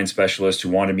another spine specialist who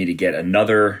wanted me to get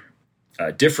another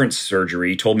different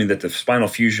surgery, told me that the spinal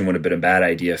fusion would have been a bad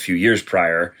idea a few years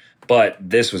prior, but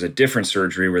this was a different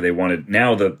surgery where they wanted,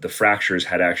 now the fractures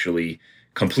had actually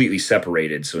completely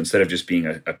separated. So instead of just being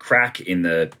a crack in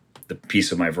the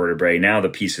piece of my vertebrae, now the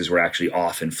pieces were actually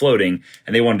off and floating,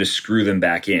 and they wanted to screw them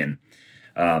back in.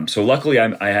 So luckily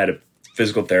I had a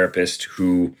physical therapist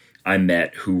who I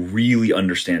met who really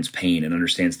understands pain and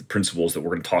understands the principles that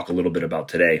we're going to talk a little bit about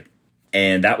today.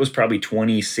 And that was probably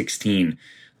 2016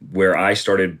 where I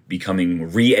started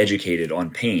becoming re-educated on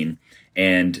pain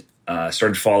and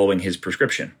started following his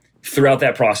prescription. Throughout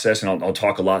that process, and I'll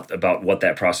talk a lot about what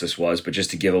that process was, but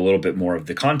just to give a little bit more of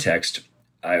the context,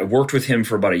 I worked with him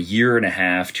for about a year and a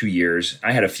half, 2 years.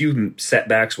 I had a few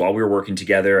setbacks while we were working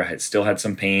together. I still had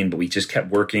some pain, but we just kept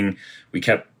working. We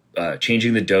kept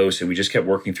changing the dose, and we just kept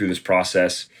working through this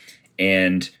process.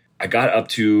 And I got up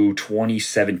to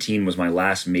 2017 was my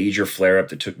last major flare-up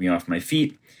that took me off my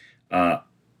feet.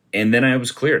 And then I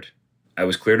was cleared. I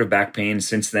was cleared of back pain.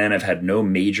 Since then, I've had no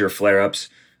major flare-ups.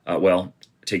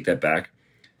 Take that back.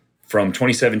 From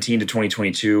 2017 to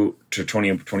 2022 to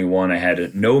 2021, I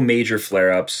had no major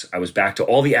flare-ups. I was back to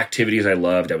all the activities I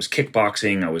loved. I was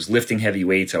kickboxing. I was lifting heavy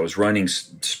weights. I was running,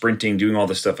 sprinting, doing all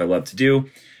the stuff I love to do.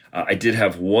 I did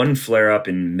have one flare-up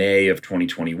in May of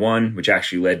 2021, which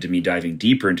actually led to me diving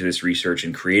deeper into this research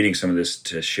and creating some of this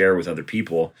to share with other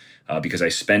people because I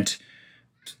spent,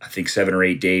 I think, 7 or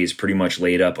 8 days pretty much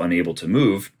laid up, unable to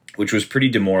move, which was pretty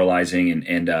demoralizing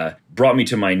and brought me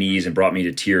to my knees and brought me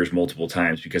to tears multiple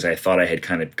times because I thought I had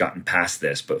kind of gotten past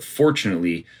this. But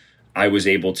fortunately, I was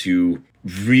able to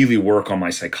really work on my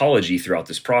psychology throughout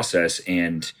this process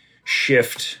and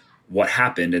shift what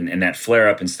happened. And that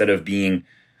flare-up, instead of being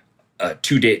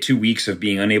 2 weeks of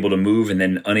being unable to move and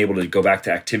then unable to go back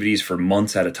to activities for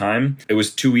months at a time, it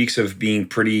was 2 weeks of being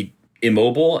pretty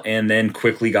immobile and then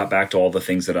quickly got back to all the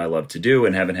things that I love to do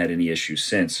and haven't had any issues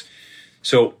since.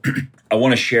 So I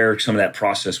want to share some of that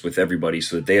process with everybody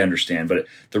so that they understand. But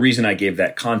the reason I gave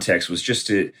that context was just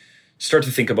to start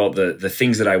to think about the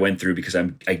things that I went through, because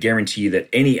I guarantee that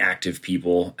any active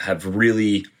people have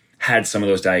really had some of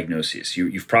those diagnoses.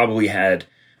 You've probably had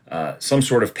some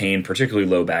sort of pain, particularly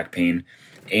low back pain,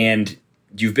 and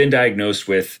you've been diagnosed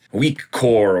with weak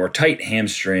core or tight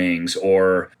hamstrings,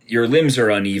 or your limbs are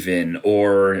uneven,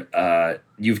 or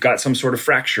you've got some sort of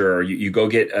fracture, or you go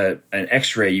get an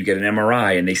x-ray, you get an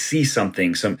MRI, and they see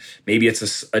something. Maybe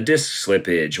it's a disc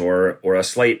slippage or a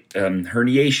slight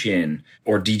herniation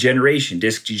or degeneration,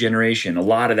 disc degeneration. A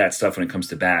lot of that stuff when it comes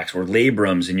to backs, or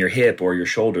labrums in your hip or your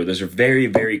shoulder. Those are very,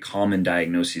 very common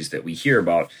diagnoses that we hear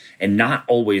about and not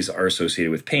always are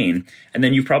associated with pain. And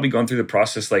then you've probably gone through the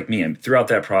process like me. And throughout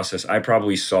that process, I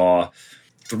probably saw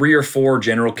 3 or 4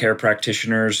 general care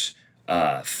practitioners,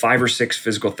 5 or 6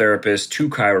 physical therapists, 2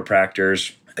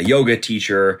 chiropractors, a yoga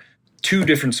teacher, 2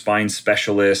 different spine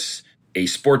specialists, a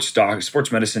sports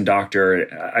medicine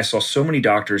doctor. I saw so many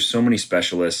doctors, so many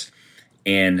specialists,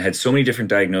 and had so many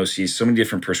different diagnoses, so many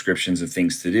different prescriptions of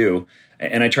things to do.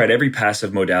 And I tried every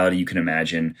passive modality you can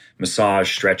imagine: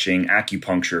 massage, stretching,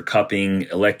 acupuncture, cupping,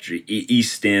 electric,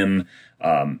 e-stim.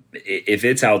 If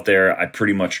it's out there, I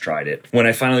pretty much tried it. When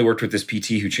I finally worked with this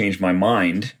PT who changed my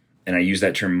mind, and I use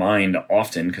that term mind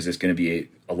often because it's going to be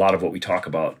a lot of what we talk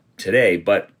about today,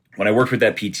 but when I worked with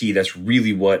that PT, that's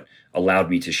really what allowed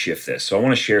me to shift this. So I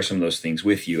want to share some of those things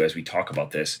with you as we talk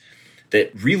about this,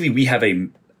 that really we have a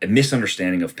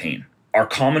misunderstanding of pain. Our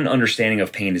common understanding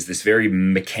of pain is this very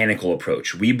mechanical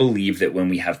approach. We believe that when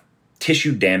we have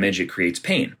tissue damage, it creates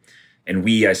pain. And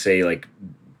I say like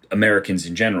Americans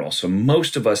in general. So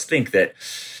most of us think that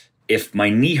if my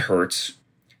knee hurts,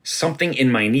 something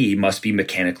in my knee must be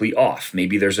mechanically off.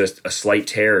 Maybe there's a slight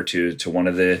tear to one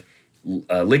of the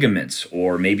ligaments,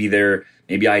 or maybe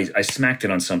I smacked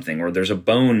it on something, or there's a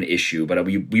bone issue. But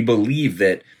we believe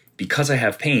that because I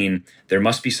have pain, there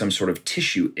must be some sort of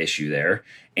tissue issue there.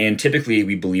 And typically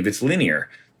we believe it's linear.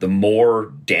 The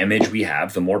more damage we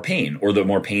have, the more pain, or the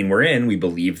more pain we're in, we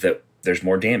believe that there's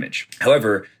more damage.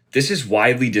 However, this is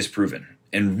widely disproven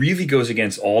and really goes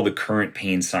against all the current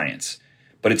pain science.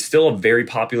 But it's still a very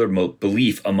popular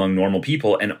belief among normal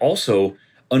people. And also,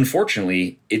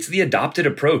 unfortunately, it's the adopted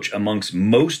approach amongst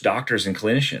most doctors and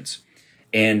clinicians.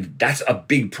 And that's a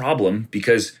big problem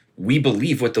because we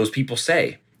believe what those people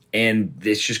say. And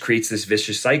this just creates this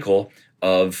vicious cycle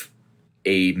of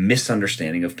a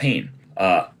misunderstanding of pain.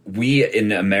 We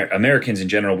in Americans in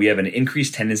general, we have an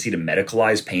increased tendency to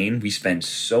medicalize pain. We spend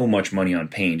so much money on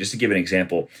pain. Just to give an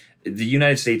example, the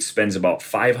United States spends about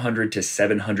 $500 to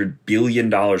 $700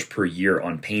 billion per year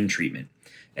on pain treatment.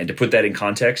 And to put that in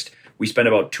context, we spend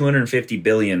about $250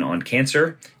 billion on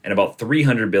cancer and about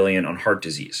 $300 billion on heart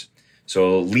disease.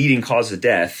 So leading cause of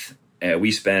death,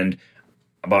 we spend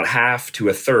about half to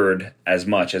a third as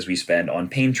much as we spend on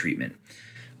pain treatment.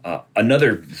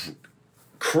 Another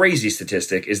crazy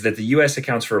statistic is that the U.S.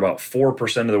 accounts for about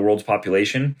 4% of the world's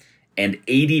population and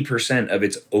 80% of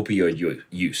its opioid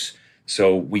use.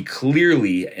 So we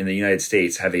clearly in the United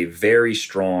States have a very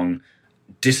strong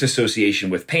disassociation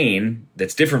with pain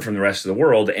that's different from the rest of the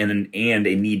world and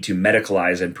a need to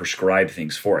medicalize and prescribe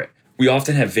things for it. We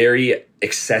often have very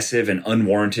excessive and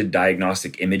unwarranted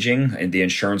diagnostic imaging, and the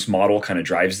insurance model kind of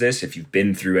drives this. If you've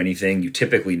been through anything, you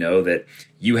typically know that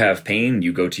you have pain,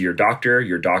 you go to your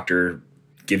doctor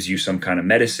gives you some kind of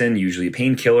medicine, usually a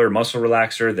painkiller, muscle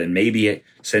relaxer, then maybe it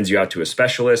sends you out to a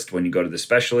specialist. When you go to the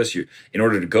specialist, in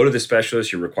order to go to the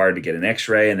specialist, you're required to get an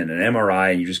x-ray and then an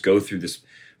MRI, and you just go through this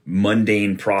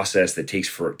mundane process that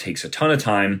takes a ton of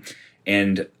time.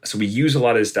 And so we use a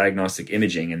lot of this diagnostic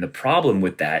imaging. And the problem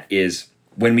with that is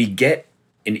when we get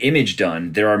an image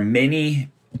done, there are many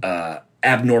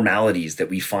abnormalities that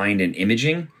we find in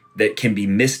imaging that can be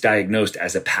misdiagnosed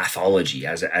as a pathology,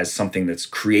 as something that's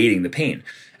creating the pain.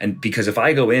 And because if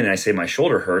I go in and I say my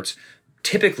shoulder hurts,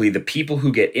 typically the people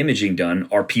who get imaging done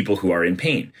are people who are in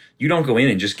pain. You don't go in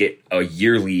and just get a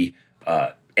yearly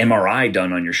MRI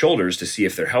done on your shoulders to see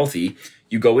if they're healthy.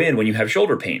 You go in when you have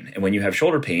shoulder pain. And when you have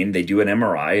shoulder pain, they do an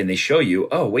MRI and they show you,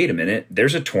 oh, wait a minute,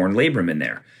 there's a torn labrum in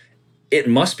there. It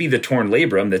must be the torn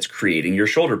labrum that's creating your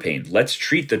shoulder pain. Let's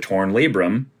treat the torn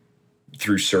labrum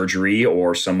through surgery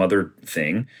or some other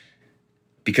thing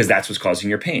because that's what's causing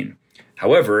your pain.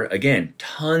 However, again,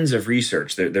 tons of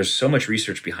research. There's so much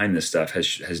research behind this stuff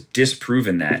has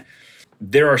disproven that.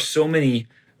 There are so many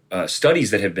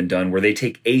studies that have been done where they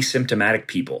take asymptomatic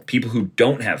people who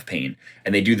don't have pain,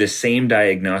 and they do the same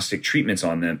diagnostic treatments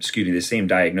on them, the same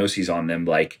diagnoses on them,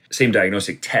 like same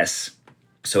diagnostic tests,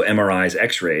 so MRIs,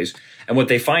 x-rays. And what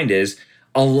they find is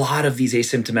a lot of these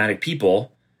asymptomatic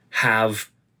people have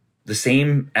the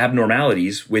same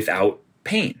abnormalities without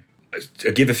pain.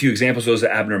 To give a few examples of those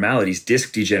abnormalities,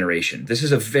 disc degeneration. This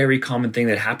is a very common thing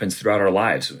that happens throughout our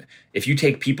lives. If you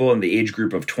take people in the age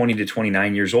group of 20 to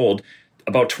 29 years old,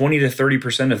 about 20 to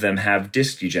 30% of them have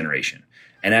disc degeneration.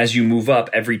 And as you move up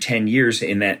every 10 years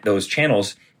in those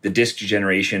channels, the disc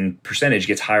degeneration percentage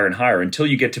gets higher and higher until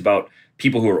you get to about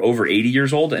people who are over 80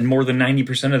 years old, and more than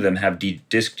 90% of them have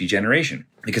disc degeneration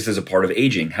because it's a part of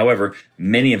aging. However,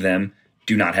 many of them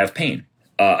do not have pain.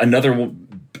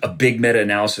 A big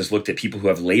meta-analysis looked at people who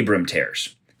have labrum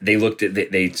tears. They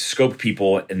scoped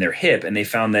people in their hip, and they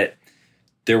found that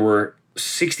there were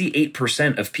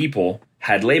 68% of people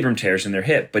had labrum tears in their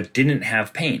hip, but didn't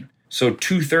have pain. So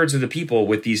 2/3 of the people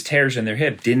with these tears in their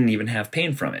hip didn't even have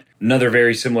pain from it. Another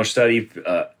very similar study,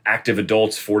 active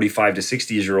adults, 45 to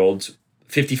 60-year-olds,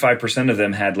 55% of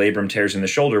them had labrum tears in the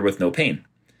shoulder with no pain.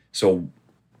 So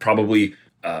probably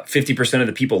 50% of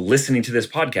the people listening to this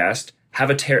podcast have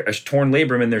a torn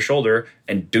labrum in their shoulder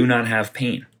and do not have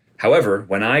pain. However,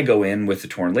 when I go in with the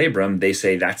torn labrum, they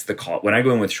say that's the cause. When I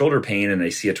go in with shoulder pain and they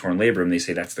see a torn labrum, they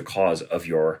say that's the cause of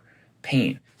your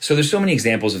pain. So there's so many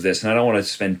examples of this, and I don't want to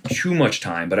spend too much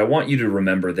time, but I want you to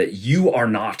remember that you are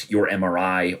not your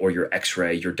MRI or your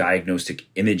X-ray, your diagnostic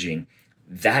imaging.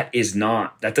 That does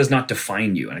not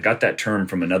define you. And I got that term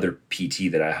from another PT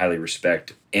that I highly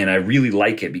respect, and I really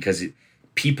like it because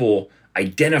people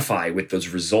identify with those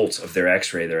results of their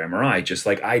X-ray, their MRI, just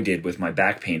like I did with my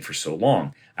back pain for so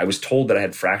long. I was told that I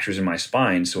had fractures in my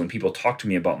spine, so when people talked to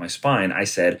me about my spine, I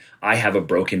said, I have a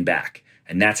broken back.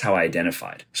 And that's how I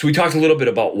identified. So we talked a little bit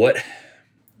about what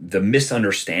the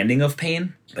misunderstanding of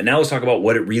pain, but now let's talk about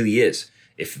what it really is.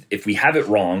 If we have it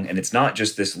wrong, and it's not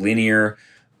just this linear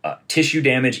tissue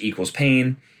damage equals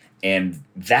pain, and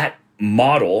that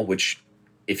model, which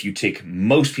if you take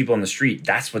most people on the street,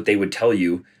 that's what they would tell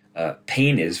you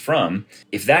pain is from.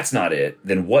 If that's not it,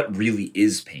 then what really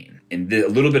is pain? And a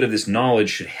little bit of this knowledge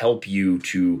should help you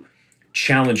to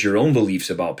challenge your own beliefs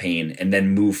about pain and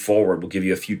then move forward. We'll give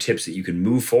you a few tips that you can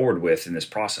move forward with in this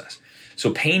process.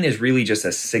 So pain is really just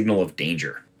a signal of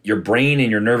danger. Your brain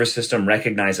and your nervous system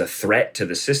recognize a threat to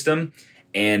the system,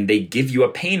 and they give you a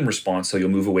pain response so you'll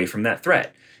move away from that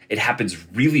threat. It happens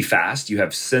really fast. You have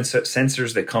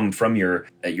sensors that come from your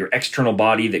external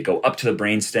body that go up to the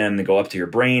brainstem, that go up to your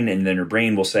brain, and then your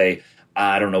brain will say,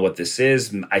 I don't know what this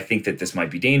is. I think that this might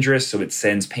be dangerous. So it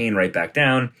sends pain right back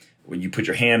down. When you put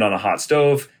your hand on a hot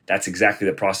stove, that's exactly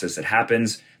the process that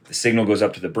happens. The signal goes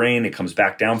up to the brain, it comes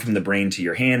back down from the brain to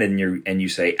your hand, and you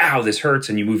say, ow, this hurts,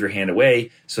 and you move your hand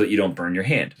away so that you don't burn your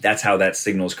hand. That's how that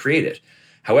signal is created.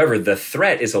 However, the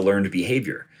threat is a learned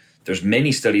behavior. There's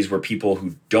many studies where people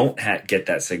who don't get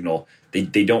that signal,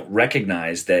 they don't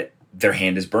recognize that their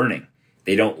hand is burning.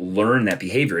 They don't learn that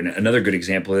behavior. And another good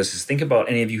example of this is, think about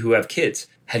any of you who have kids.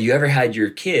 Have you ever had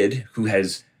your kid who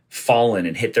has fallen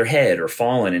and hit their head, or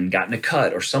fallen and gotten a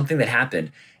cut, or something that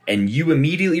happened, and you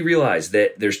immediately realize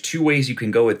that there's two ways you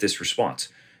can go with this response?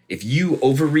 If you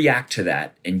overreact to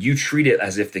that and you treat it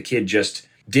as if the kid just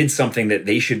did something that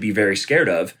they should be very scared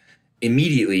of,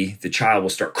 immediately the child will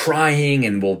start crying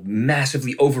and will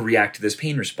massively overreact to this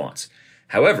pain response.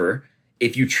 However,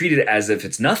 if you treat it as if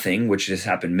it's nothing, which has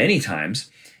happened many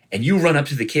times, and you run up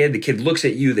to the kid looks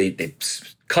at you, they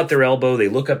cut their elbow, they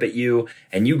look up at you,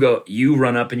 and you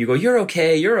run up and you go, you're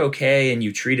okay, and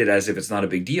you treat it as if it's not a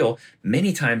big deal.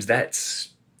 Many times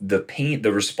that's the pain,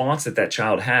 the response that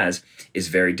child has is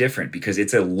very different, because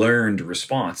it's a learned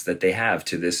response that they have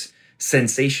to this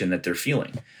sensation that they're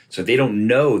feeling. So they don't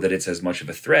know that it's as much of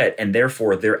a threat, and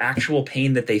therefore their actual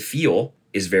pain that they feel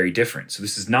is very different. So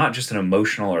this is not just an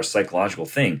emotional or a psychological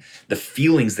thing. The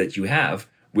feelings that you have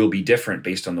will be different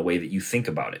based on the way that you think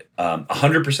about it.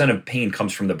 100% of pain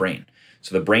comes from the brain.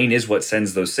 So the brain is what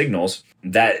sends those signals.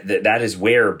 That is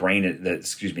where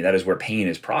that is where pain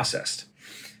is processed.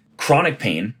 Chronic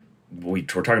pain, we're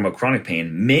talking about chronic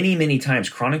pain. Many times,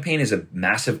 chronic pain is a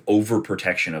massive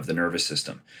overprotection of the nervous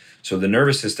system. So the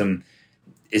nervous system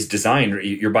is designed,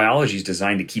 your biology is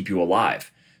designed to keep you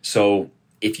alive. So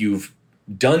if you've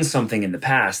done something in the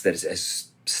past that has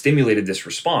stimulated this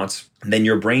response, then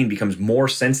your brain becomes more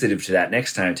sensitive to that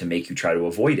next time to make you try to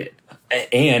avoid it.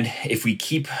 And if we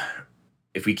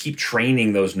keep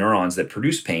training those neurons that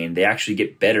produce pain, they actually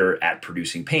get better at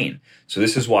producing pain. So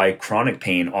this is why chronic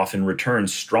pain often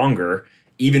returns stronger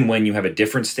even when you have a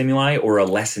different stimuli or a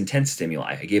less intense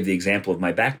stimuli. I gave the example of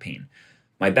my back pain.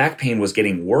 My back pain was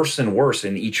getting worse and worse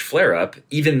in each flare-up,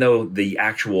 even though the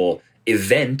actual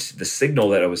event, the signal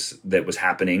that was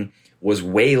happening, was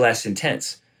way less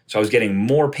intense. So I was getting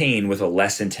more pain with a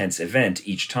less intense event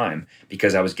each time,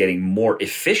 because I was getting more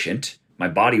efficient. My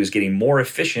body was getting more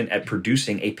efficient at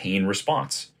producing a pain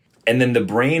response. And then the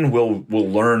brain will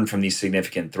learn from these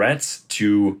significant threats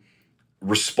to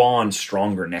respond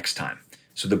stronger next time.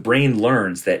 So the brain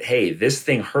learns that, hey, this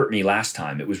thing hurt me last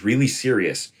time. It was really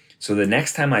serious. So the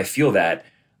next time I feel that,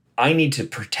 I need to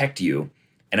protect you,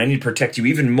 and I need to protect you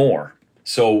even more.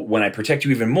 So when I protect you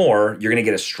even more, you're going to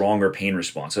get a stronger pain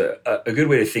response. A good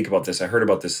way to think about this, I heard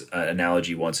about this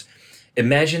analogy once.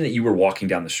 Imagine that you were walking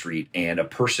down the street, and a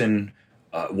person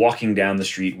walking down the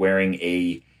street wearing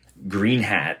a green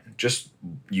hat,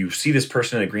 you see this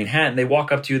person in a green hat, and they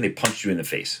walk up to you and they punched you in the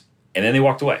face. And then they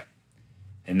walked away.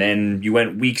 And then you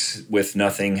went weeks with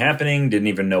nothing happening, didn't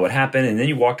even know what happened. And then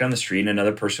you walk down the street, and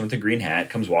another person with a green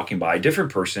hat comes walking by, a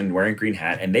different person wearing a green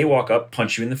hat, and they walk up,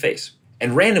 punch you in the face.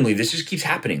 And randomly, this just keeps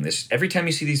happening. Every time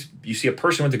you see a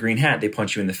person with a green hat, they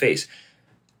punch you in the face.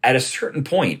 At a certain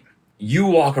point, you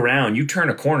walk around, you turn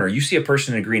a corner, you see a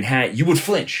person in a green hat, you would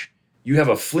flinch. You have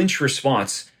a flinch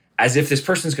response as if this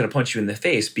person's going to punch you in the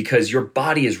face, because your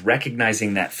body is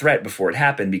recognizing that threat before it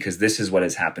happened, because this is what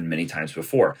has happened many times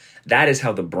before. That is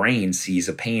how the brain sees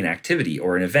a pain activity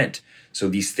or an event. So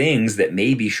these things that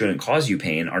maybe shouldn't cause you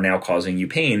pain are now causing you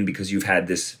pain because you've had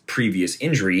this previous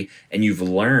injury and you've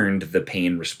learned the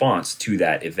pain response to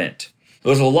that event.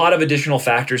 There's a lot of additional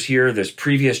factors here. There's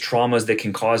previous traumas that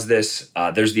can cause this.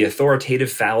 There's the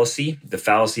authoritative fallacy, the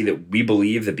fallacy that we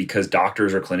believe that because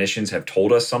doctors or clinicians have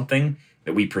told us something,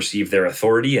 that we perceive their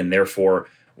authority, and therefore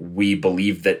we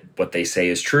believe that what they say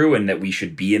is true and that we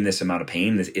should be in this amount of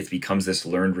pain. It becomes this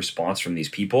learned response from these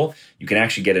people. You can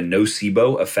actually get a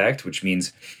nocebo effect, which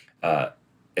means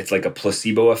it's like a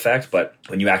placebo effect, but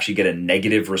when you actually get a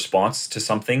negative response to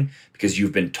something because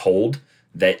you've been told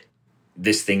that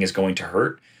this thing is going to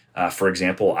hurt. For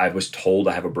example, I was told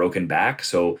I have a broken back.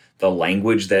 So the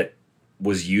language that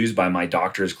was used by my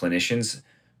doctors, clinicians,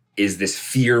 is this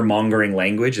fear-mongering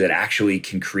language that actually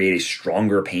can create a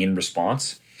stronger pain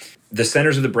response. The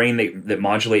centers of the brain that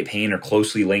modulate pain are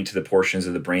closely linked to the portions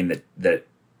of the brain that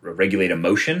regulate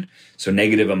emotion. So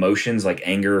negative emotions like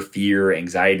anger, fear,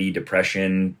 anxiety,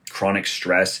 depression, chronic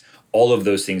stress, all of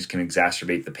those things can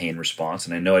exacerbate the pain response.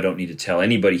 And I know I don't need to tell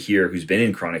anybody here who's been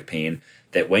in chronic pain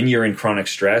that when you're in chronic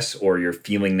stress or you're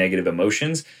feeling negative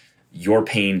emotions, your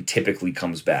pain typically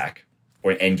comes back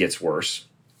and gets worse.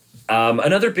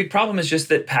 Another big problem is just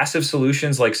that passive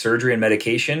solutions like surgery and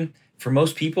medication, for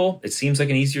most people, it seems like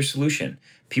an easier solution.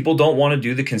 People don't want to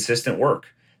do the consistent work.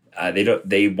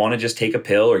 They want to just take a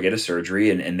pill or get a surgery,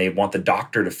 and they want the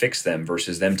doctor to fix them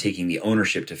versus them taking the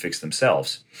ownership to fix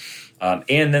themselves.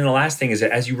 And then the last thing is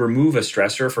that as you remove a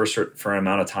stressor for an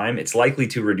amount of time, it's likely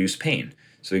to reduce pain.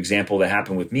 So the example that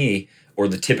happened with me, or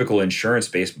the typical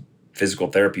insurance-based physical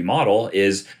therapy model,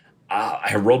 is I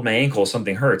have rolled my ankle,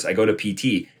 something hurts. I go to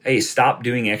PT. Hey, stop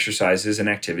doing exercises and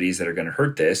activities that are going to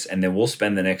hurt this, and then we'll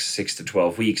spend the next 6 to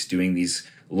 12 weeks doing these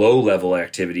low-level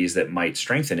activities that might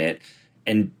strengthen it.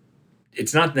 And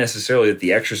it's not necessarily that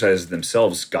the exercises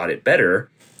themselves got it better.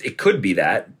 It could be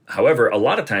that. However, a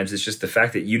lot of times it's just the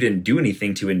fact that you didn't do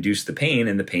anything to induce the pain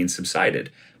and the pain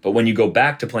subsided. But when you go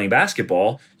back to playing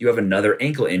basketball, you have another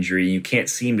ankle injury and you can't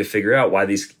seem to figure out why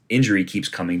this injury keeps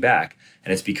coming back.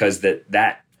 And it's because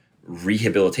that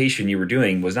rehabilitation you were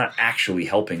doing was not actually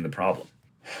helping the problem.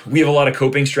 We have a lot of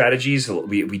coping strategies.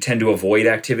 We tend to avoid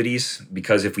activities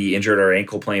because if we injured our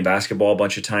ankle playing basketball a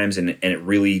bunch of times and it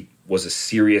really was a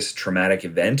serious traumatic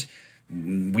event,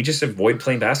 we just avoid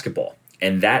playing basketball.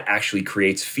 And that actually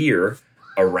creates fear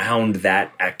around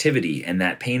that activity and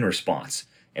that pain response.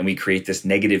 And we create this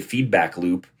negative feedback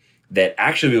loop that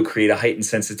actually will create a heightened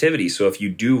sensitivity. So if you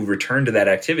do return to that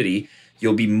activity,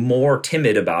 you'll be more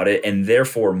timid about it and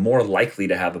therefore more likely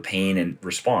to have a pain and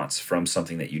response from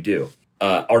something that you do.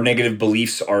 Our negative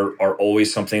beliefs are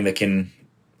always something that can,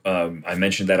 I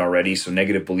mentioned that already. So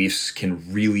negative beliefs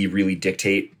can really, really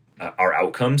dictate our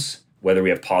outcomes, whether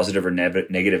we have positive or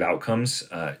negative outcomes,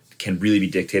 can really be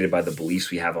dictated by the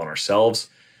beliefs we have on ourselves.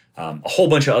 A whole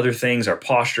bunch of other things, our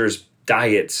postures,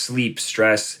 diet, sleep,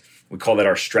 stress. We call that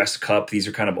our stress cup. These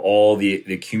are kind of all the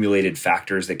accumulated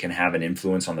factors that can have an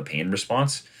influence on the pain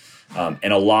response.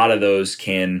 And a lot of those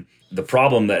the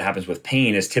problem that happens with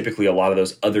pain is typically a lot of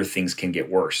those other things can get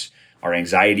worse. Our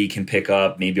anxiety can pick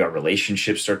up. Maybe our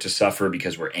relationships start to suffer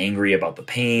because we're angry about the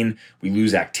pain. We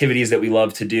lose activities that we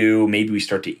love to do. Maybe we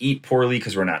start to eat poorly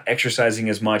because we're not exercising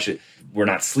as much. We're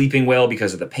not sleeping well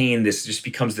because of the pain. This just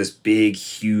becomes this big,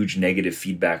 huge negative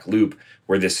feedback loop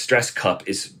where this stress cup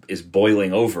is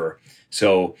boiling over.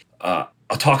 So I'll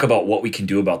talk about what we can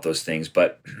do about those things,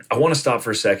 but I want to stop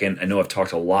for a second. I know I've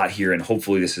talked a lot here, and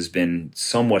hopefully this has been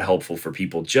somewhat helpful for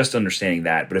people just understanding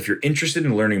that. But if you're interested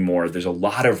in learning more, there's a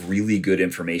lot of really good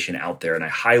information out there, and I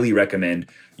highly recommend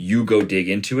you go dig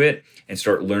into it and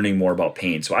start learning more about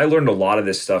pain. So I learned a lot of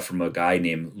this stuff from a guy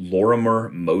named Lorimer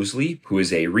Moseley, who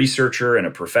is a researcher and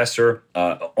a professor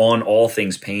on all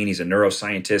things pain. He's a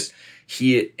neuroscientist.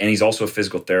 He's also a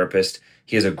physical therapist.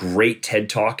 He has a great TED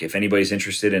Talk. If anybody's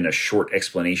interested in a short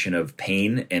explanation of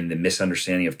pain and the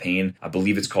misunderstanding of pain, I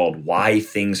believe it's called Why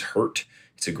Things Hurt.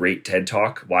 It's a great TED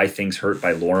Talk, Why Things Hurt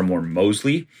by Lorimer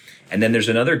Moseley. And then there's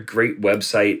another great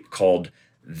website called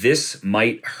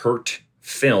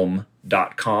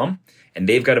thismighthurtfilm.com. And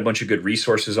they've got a bunch of good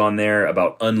resources on there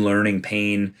about unlearning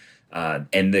pain.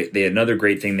 And another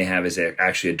great thing they have is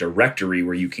actually a directory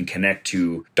where you can connect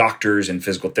to doctors and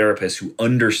physical therapists who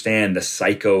understand the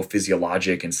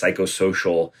psychophysiologic and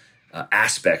psychosocial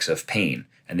aspects of pain.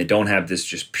 And they don't have this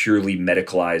just purely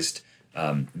medicalized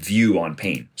view on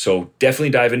pain. So definitely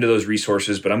dive into those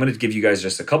resources, but I'm going to give you guys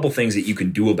just a couple things that you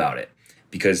can do about it,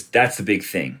 because that's the big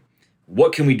thing.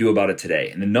 What can we do about it today?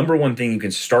 And the number one thing you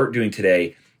can start doing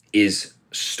today is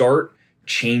start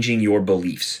changing your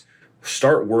beliefs.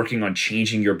 Start working on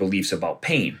changing your beliefs about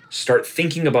pain. Start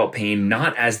thinking about pain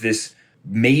not as this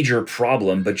major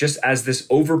problem, but just as this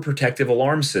overprotective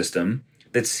alarm system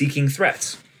that's seeking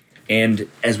threats. And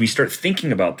as we start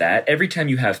thinking about that, every time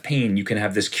you have pain, you can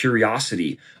have this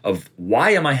curiosity of,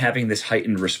 why am I having this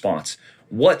heightened response?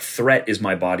 What threat is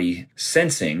my body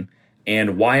sensing?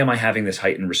 And why am I having this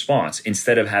heightened response?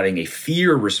 Instead of having a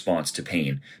fear response to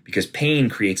pain, because pain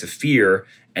creates a fear,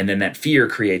 and then that fear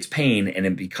creates pain, and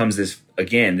it becomes this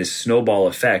snowball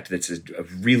effect that's a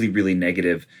really, really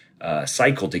negative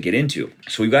cycle to get into.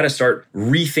 So we've got to start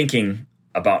rethinking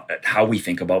about how we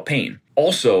think about pain.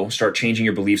 Also, start changing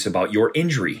your beliefs about your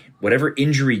injury. Whatever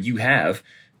injury you have,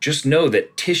 just know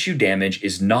that tissue damage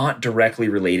is not directly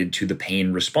related to the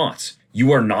pain response.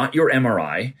 You are not your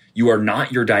MRI. You are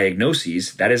not your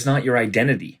diagnoses. That is not your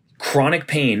identity. Chronic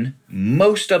pain,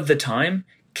 most of the time,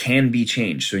 can be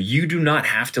changed. So you do not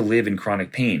have to live in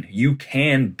chronic pain. You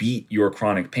can beat your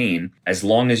chronic pain as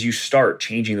long as you start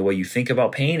changing the way you think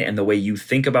about pain and the way you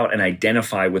think about and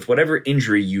identify with whatever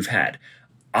injury you've had.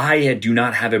 I do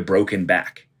not have a broken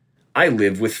back. I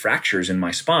live with fractures in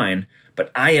my spine,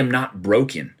 but I am not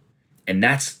broken. And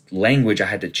that's language I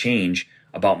had to change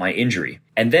about my injury.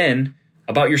 And then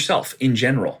about yourself in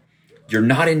general. You're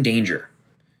not in danger.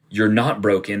 You're not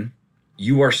broken.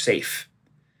 You are safe.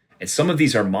 And some of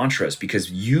these are mantras,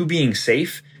 because you being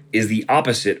safe is the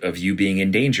opposite of you being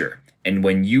in danger. And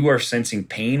when you are sensing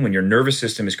pain, when your nervous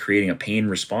system is creating a pain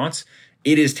response,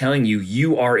 it is telling you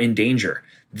you are in danger.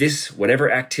 This,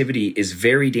 whatever activity, is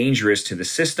very dangerous to the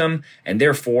system, and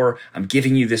therefore I'm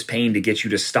giving you this pain to get you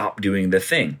to stop doing the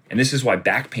thing. And this is why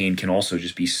back pain can also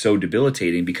just be so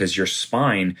debilitating, because your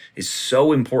spine is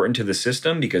so important to the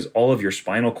system, because all of your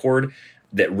spinal cord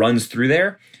that runs through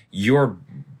there, your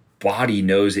body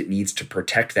knows it needs to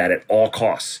protect that at all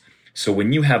costs. So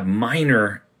when you have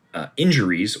minor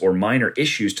injuries or minor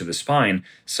issues to the spine,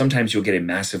 sometimes you'll get a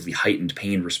massively heightened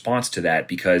pain response to that,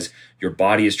 because your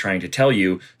body is trying to tell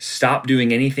you, stop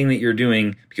doing anything that you're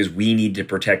doing because we need to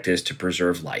protect this to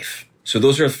preserve life. So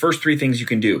those are the first three things you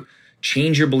can do.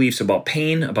 Change your beliefs about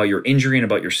pain, about your injury, and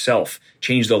about yourself.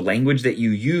 Change the language that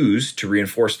you use to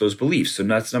reinforce those beliefs. So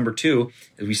that's number two,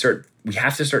 is we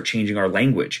have to start changing our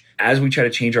language. As we try to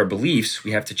change our beliefs,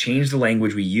 we have to change the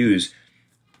language we use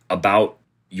about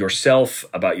yourself,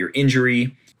 about your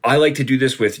injury. I like to do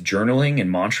this with journaling and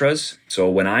mantras. So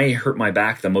when I hurt my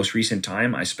back the most recent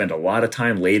time, I spent a lot of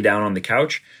time laid down on the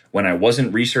couch. When I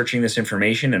wasn't researching this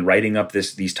information and writing up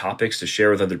these topics to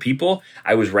share with other people,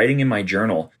 I was writing in my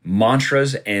journal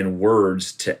mantras and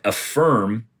words to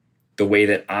affirm the way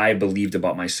that I believed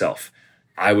about myself.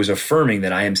 I was affirming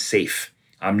that I am safe.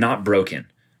 I'm not broken.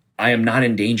 I am not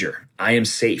in danger. I am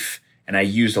safe. And I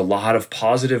used a lot of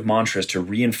positive mantras to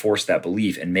reinforce that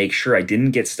belief and make sure I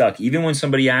didn't get stuck. Even when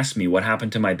somebody asked me what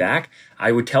happened to my back,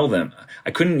 I would tell them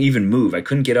I couldn't even move. I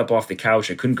couldn't get up off the couch.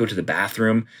 I couldn't go to the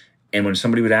bathroom. And when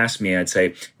somebody would ask me, I'd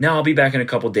say, no, I'll be back in a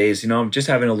couple of days. I'm just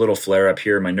having a little flare up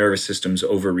here. My nervous system's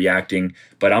overreacting,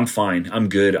 but I'm fine. I'm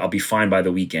good. I'll be fine by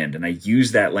the weekend. And I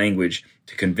use that language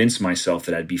to convince myself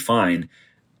that I'd be fine,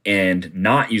 and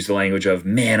not use the language of,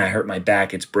 man, I hurt my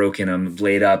back. It's broken. I'm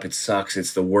laid up. It sucks.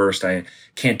 It's the worst. I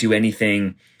can't do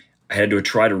anything. I had to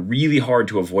try really hard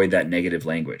to avoid that negative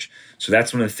language. So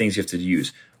that's one of the things you have to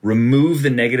use. Remove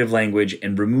the negative language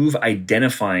and remove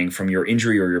identifying from your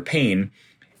injury or your pain,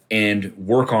 and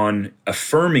work on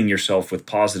affirming yourself with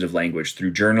positive language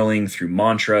through journaling, through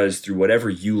mantras, through whatever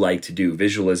you like to do,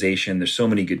 visualization. There's so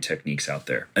many good techniques out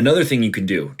there. Another thing you can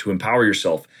do to empower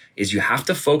yourself is you have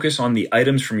to focus on the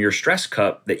items from your stress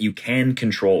cup that you can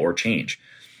control or change.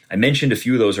 I mentioned a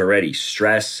few of those already: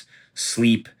 stress,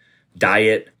 sleep,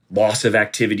 diet, loss of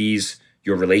activities,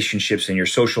 your relationships and your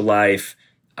social life,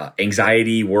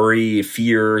 anxiety, worry,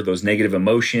 fear, those negative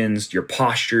emotions, your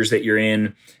postures that you're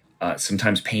in.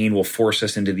 Sometimes pain will force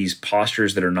us into these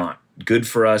postures that are not good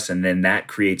for us, and then that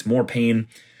creates more pain.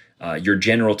 Your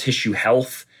general tissue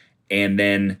health, and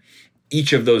then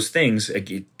each of those things,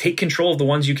 take control of the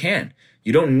ones you can.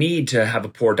 You don't need to have a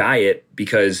poor diet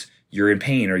because you're in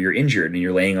pain or you're injured and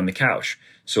you're laying on the couch.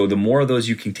 So the more of those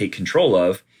you can take control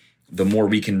of, the more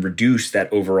we can reduce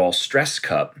that overall stress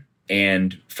cup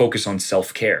and focus on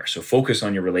self-care. So focus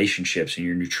on your relationships and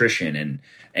your nutrition and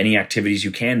any activities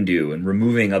you can do, and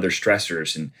removing other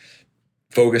stressors, and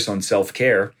focus on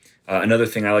self-care. Another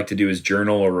thing I like to do is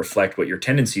journal or reflect what your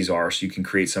tendencies are, so you can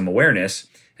create some awareness,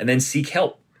 and then seek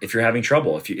help if you're having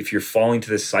trouble. If you're falling to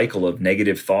this cycle of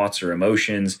negative thoughts or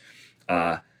emotions,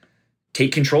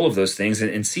 take control of those things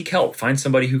and seek help. Find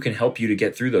somebody who can help you to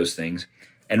get through those things.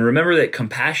 And remember that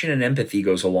compassion and empathy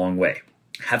goes a long way.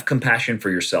 Have compassion for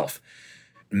yourself.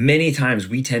 Many times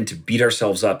we tend to beat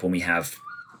ourselves up when we have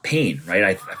pain,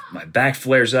 right? My back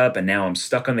flares up and now I'm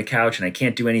stuck on the couch and I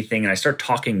can't do anything. And I start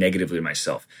talking negatively to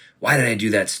myself. Why did I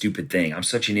do that stupid thing? I'm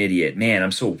such an idiot. Man,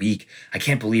 I'm so weak. I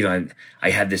can't believe I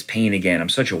had this pain again. I'm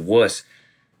such a wuss.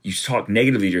 You talk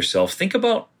negatively to yourself. Think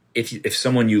about if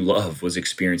someone you love was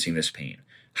experiencing this pain.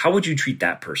 How would you treat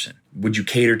that person? Would you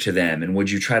cater to them? And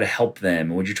would you try to help them?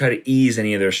 And would you try to ease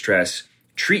any of their stress?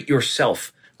 Treat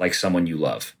yourself like someone you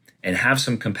love, and have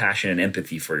some compassion and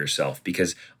empathy for yourself,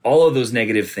 because all of those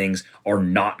negative things are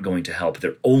not going to help.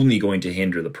 They're only going to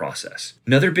hinder the process.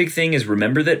 Another big thing is,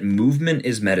 remember that movement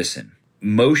is medicine.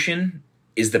 Motion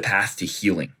is the path to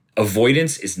healing.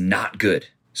 Avoidance is not good.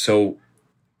 So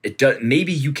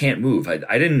maybe you can't move.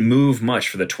 I didn't move much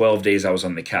for the 12 days I was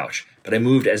on the couch, but I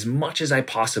moved as much as I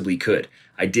possibly could.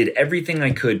 I did everything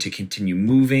I could to continue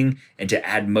moving and to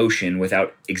add motion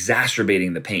without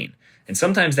exacerbating the pain. And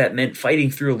sometimes that meant fighting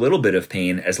through a little bit of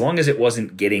pain, as long as it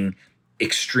wasn't getting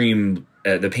extreme,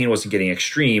 the pain wasn't getting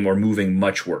extreme or moving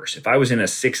much worse. If I was in a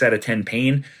 6 out of 10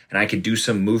 pain and I could do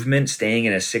some movement, staying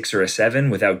in a 6 or a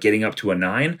 7 without getting up to a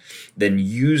 9, then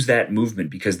use that movement,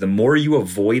 because the more you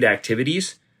avoid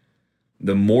activities,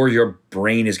 the more your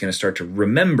brain is going to start to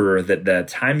remember that the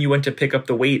time you went to pick up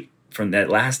the weight from that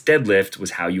last deadlift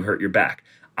was how you hurt your back.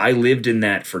 I lived in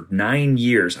that for 9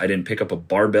 years. I didn't pick up a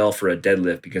barbell for a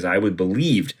deadlift because I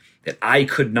believed that I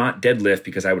could not deadlift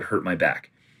because I would hurt my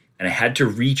back. And I had to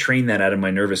retrain that out of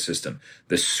my nervous system.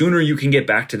 The sooner you can get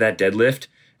back to that deadlift,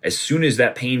 as soon as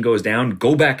that pain goes down,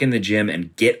 go back in the gym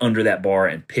and get under that bar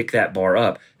and pick that bar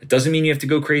up. It doesn't mean you have to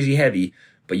go crazy heavy,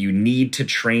 but you need to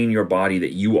train your body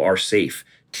that you are safe.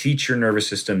 Teach your nervous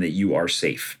system that you are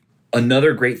safe.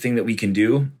 Another great thing that we can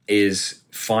do is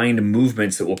find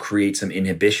movements that will create some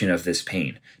inhibition of this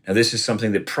pain. Now, this is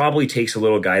something that probably takes a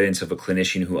little guidance of a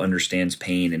clinician who understands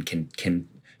pain and can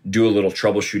do a little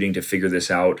troubleshooting to figure this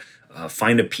out.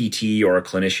 Find a PT or a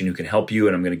clinician who can help you,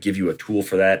 and I'm going to give you a tool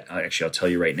for that. Actually, I'll tell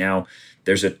you right now.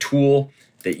 There's a tool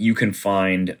that you can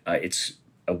find. It's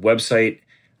a website,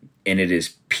 and it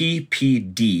is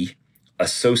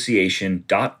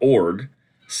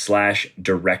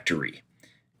ppdassociation.org/directory.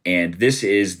 And this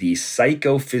is the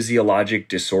Psychophysiologic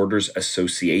Disorders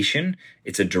Association.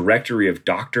 It's a directory of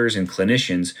doctors and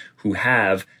clinicians who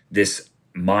have this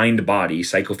mind-body.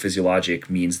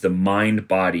 Psychophysiologic means the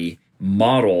mind-body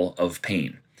model of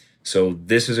pain. So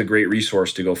this is a great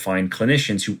resource to go find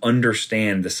clinicians who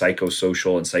understand the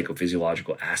psychosocial and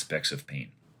psychophysiological aspects of pain.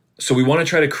 So we want to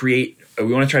try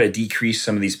to decrease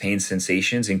some of these pain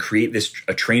sensations and create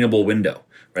a trainable window,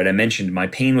 right? I mentioned my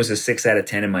pain was a 6 out of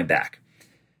 10 in my back.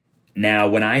 Now,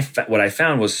 what I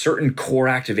found was certain core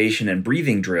activation and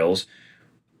breathing drills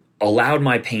allowed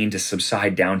my pain to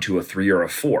subside down to a 3 or a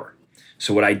 4.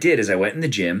 So what I did is I went in the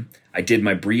gym, I did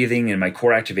my breathing and my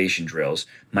core activation drills.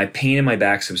 My pain in my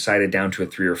back subsided down to a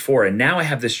 3 or 4. And now I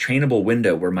have this trainable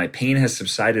window where my pain has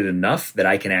subsided enough that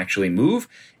I can actually move.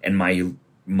 And my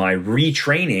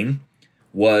retraining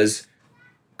was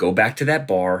go back to that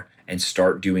bar and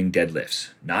start doing deadlifts.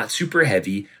 Not super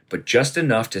heavy, but just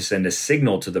enough to send a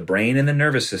signal to the brain and the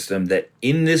nervous system that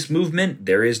in this movement,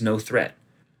 there is no threat.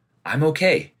 I'm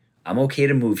okay. I'm okay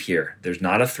to move here. There's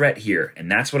not a threat here.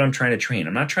 And that's what I'm trying to train.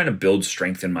 I'm not trying to build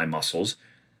strength in my muscles.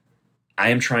 I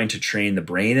am trying to train the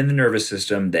brain and the nervous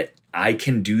system that I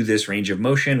can do this range of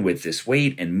motion with this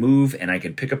weight and move, and I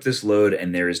can pick up this load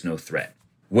and there is no threat.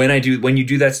 When you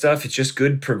do that stuff, it's just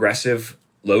good progressive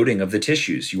loading of the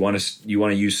tissues. You want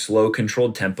to use slow,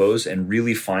 controlled tempos and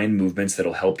really find movements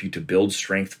that'll help you to build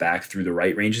strength back through the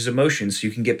right ranges of motion so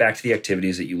you can get back to the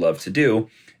activities that you love to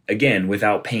do. Again,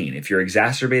 without pain. If you're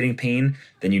exacerbating pain,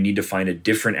 then you need to find a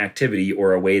different activity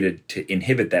or a way to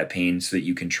inhibit that pain so that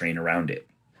you can train around it.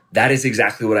 That is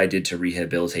exactly what I did to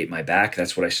rehabilitate my back.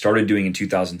 That's what I started doing in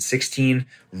 2016,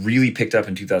 really picked up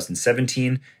in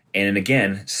 2017. And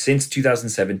again, since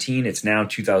 2017, it's now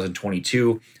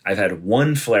 2022, I've had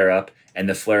one flare-up, and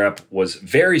the flare-up was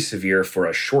very severe for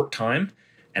a short time.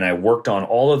 And I worked on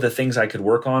all of the things I could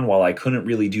work on while I couldn't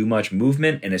really do much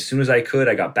movement. And as soon as I could,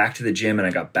 I got back to the gym and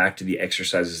I got back to the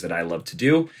exercises that I love to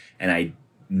do. And I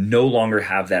no longer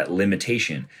have that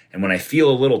limitation. And when I feel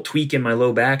a little tweak in my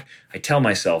low back, I tell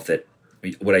myself that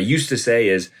what I used to say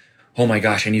is, oh my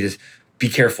gosh, I need to be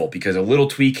careful because a little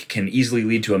tweak can easily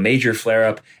lead to a major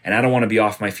flare-up. And I don't want to be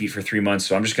off my feet for 3 months.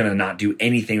 So I'm just going to not do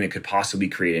anything that could possibly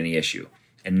create any issue.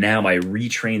 And now I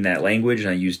retrain that language and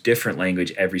I use different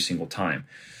language every single time.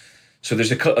 So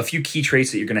there's a few key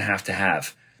traits that you're going to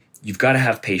have. You've got to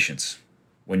have patience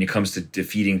when it comes to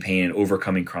defeating pain and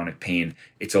overcoming chronic pain.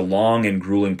 It's a long and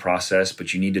grueling process,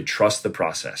 but you need to trust the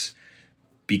process.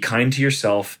 Be kind to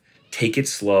yourself, take it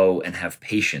slow, and have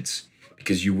patience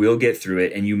because you will get through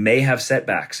it and you may have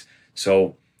setbacks.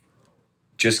 So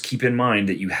just keep in mind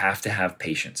that you have to have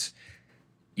patience.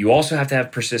 You also have to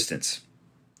have persistence.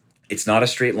 It's not a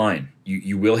straight line.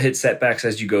 You will hit setbacks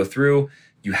as you go through.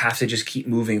 You have to just keep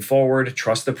moving forward,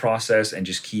 trust the process, and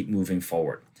just keep moving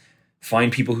forward.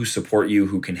 Find people who support you,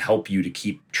 who can help you to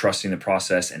keep trusting the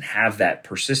process and have that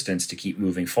persistence to keep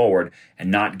moving forward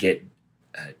and not get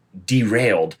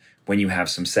derailed when you have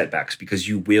some setbacks, because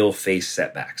you will face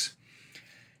setbacks.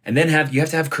 And then you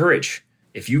have to have courage.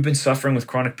 If you've been suffering with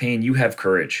chronic pain, you have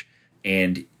courage,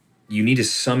 and you need to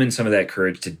summon some of that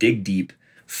courage to dig deep,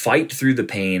 fight through the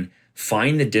pain,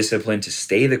 find the discipline to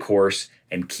stay the course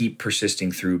and keep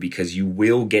persisting through, because you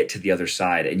will get to the other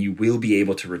side and you will be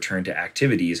able to return to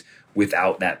activities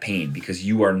without that pain because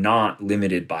you are not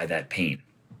limited by that pain.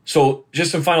 So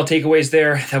just some final takeaways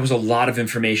there. That was a lot of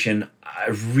information. I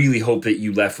really hope that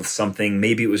you left with something.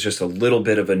 Maybe it was just a little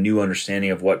bit of a new understanding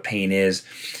of what pain is.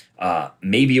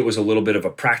 Maybe it was a little bit of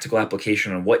a practical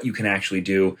application on what you can actually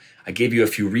do. I gave you a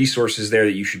few resources there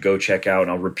that you should go check out,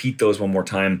 and I'll repeat those one more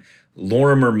time.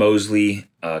 Lorimer Moseley,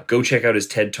 go check out his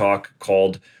TED Talk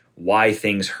called Why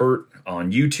Things Hurt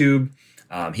on YouTube.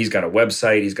 He's got a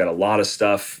website. He's got a lot of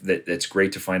stuff that's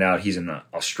great to find out. He's an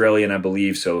Australian, I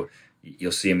believe, so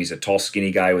you'll see him. He's a tall,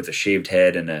 skinny guy with a shaved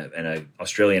head and an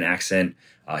Australian accent.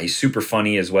 He's super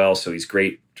funny as well, so he's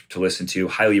great to listen to.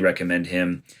 Highly recommend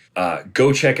him.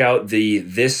 Go check out the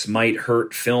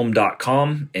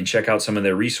thismightHurtFilm.com and check out some of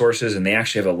their resources. And they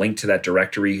actually have a link to that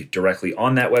directory directly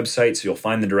on that website, so you'll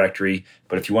find the directory.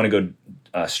 But if you want to go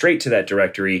straight to that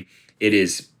directory, it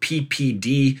is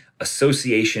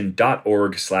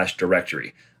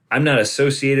ppdassociation.org/directory. I'm not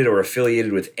associated or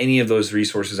affiliated with any of those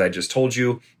resources I just told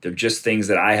you. They're just things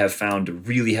that I have found to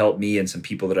really help me and some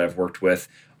people that I've worked with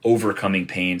overcoming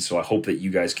pain. So I hope that you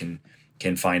guys can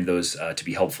find those to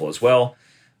be helpful as well.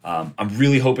 I'm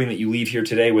really hoping that you leave here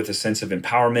today with a sense of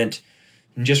empowerment.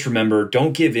 And just remember,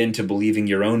 don't give in to believing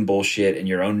your own bullshit and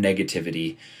your own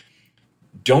negativity.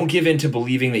 Don't give in to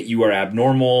believing that you are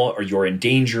abnormal or you're in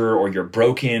danger or you're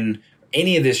broken.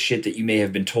 Any of this shit that you may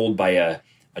have been told by a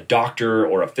doctor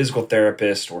or a physical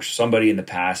therapist or somebody in the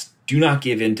past. Do not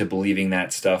give in to believing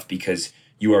that stuff, because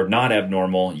you are not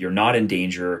abnormal, you're not in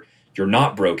danger, you're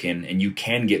not broken, and you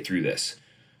can get through this.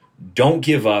 Don't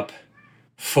give up.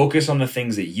 Focus on the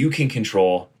things that you can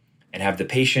control and have the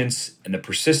patience and the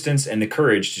persistence and the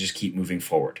courage to just keep moving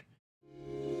forward.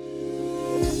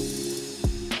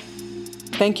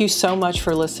 Thank you so much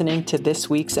for listening to this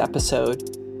week's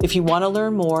episode. If you want to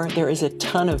learn more, there is a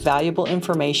ton of valuable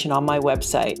information on my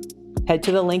website. Head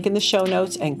to the link in the show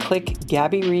notes and click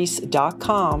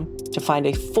gabbyreese.com to find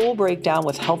a full breakdown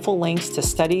with helpful links to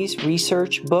studies,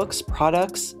 research, books,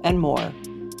 products, and more.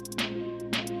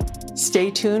 Stay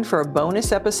tuned for a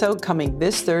bonus episode coming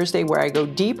this Thursday where I go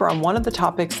deeper on one of the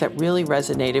topics that really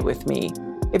resonated with me.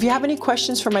 If you have any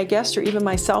questions for my guest or even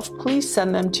myself, please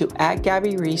send them to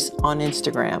 @GabbyReese on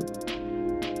Instagram.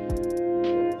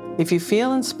 If you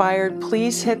feel inspired,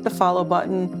 please hit the follow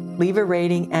button, leave a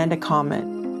rating and a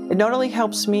comment. It not only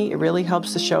helps me, it really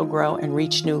helps the show grow and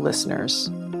reach new listeners.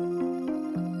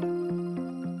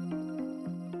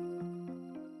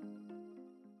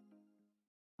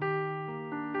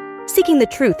 Seeking the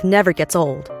truth never gets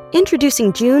old.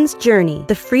 Introducing June's Journey,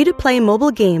 the free-to-play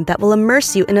mobile game that will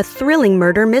immerse you in a thrilling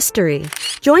murder mystery.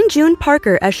 Join June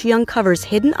Parker as she uncovers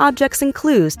hidden objects and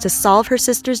clues to solve her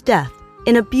sister's death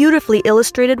in a beautifully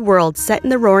illustrated world set in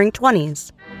the Roaring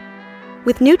 '20s.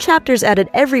 With new chapters added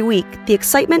every week, the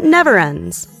excitement never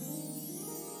ends.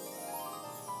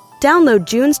 Download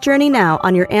June's Journey now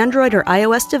on your Android or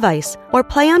iOS device, or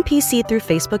play on PC through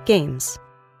Facebook Games.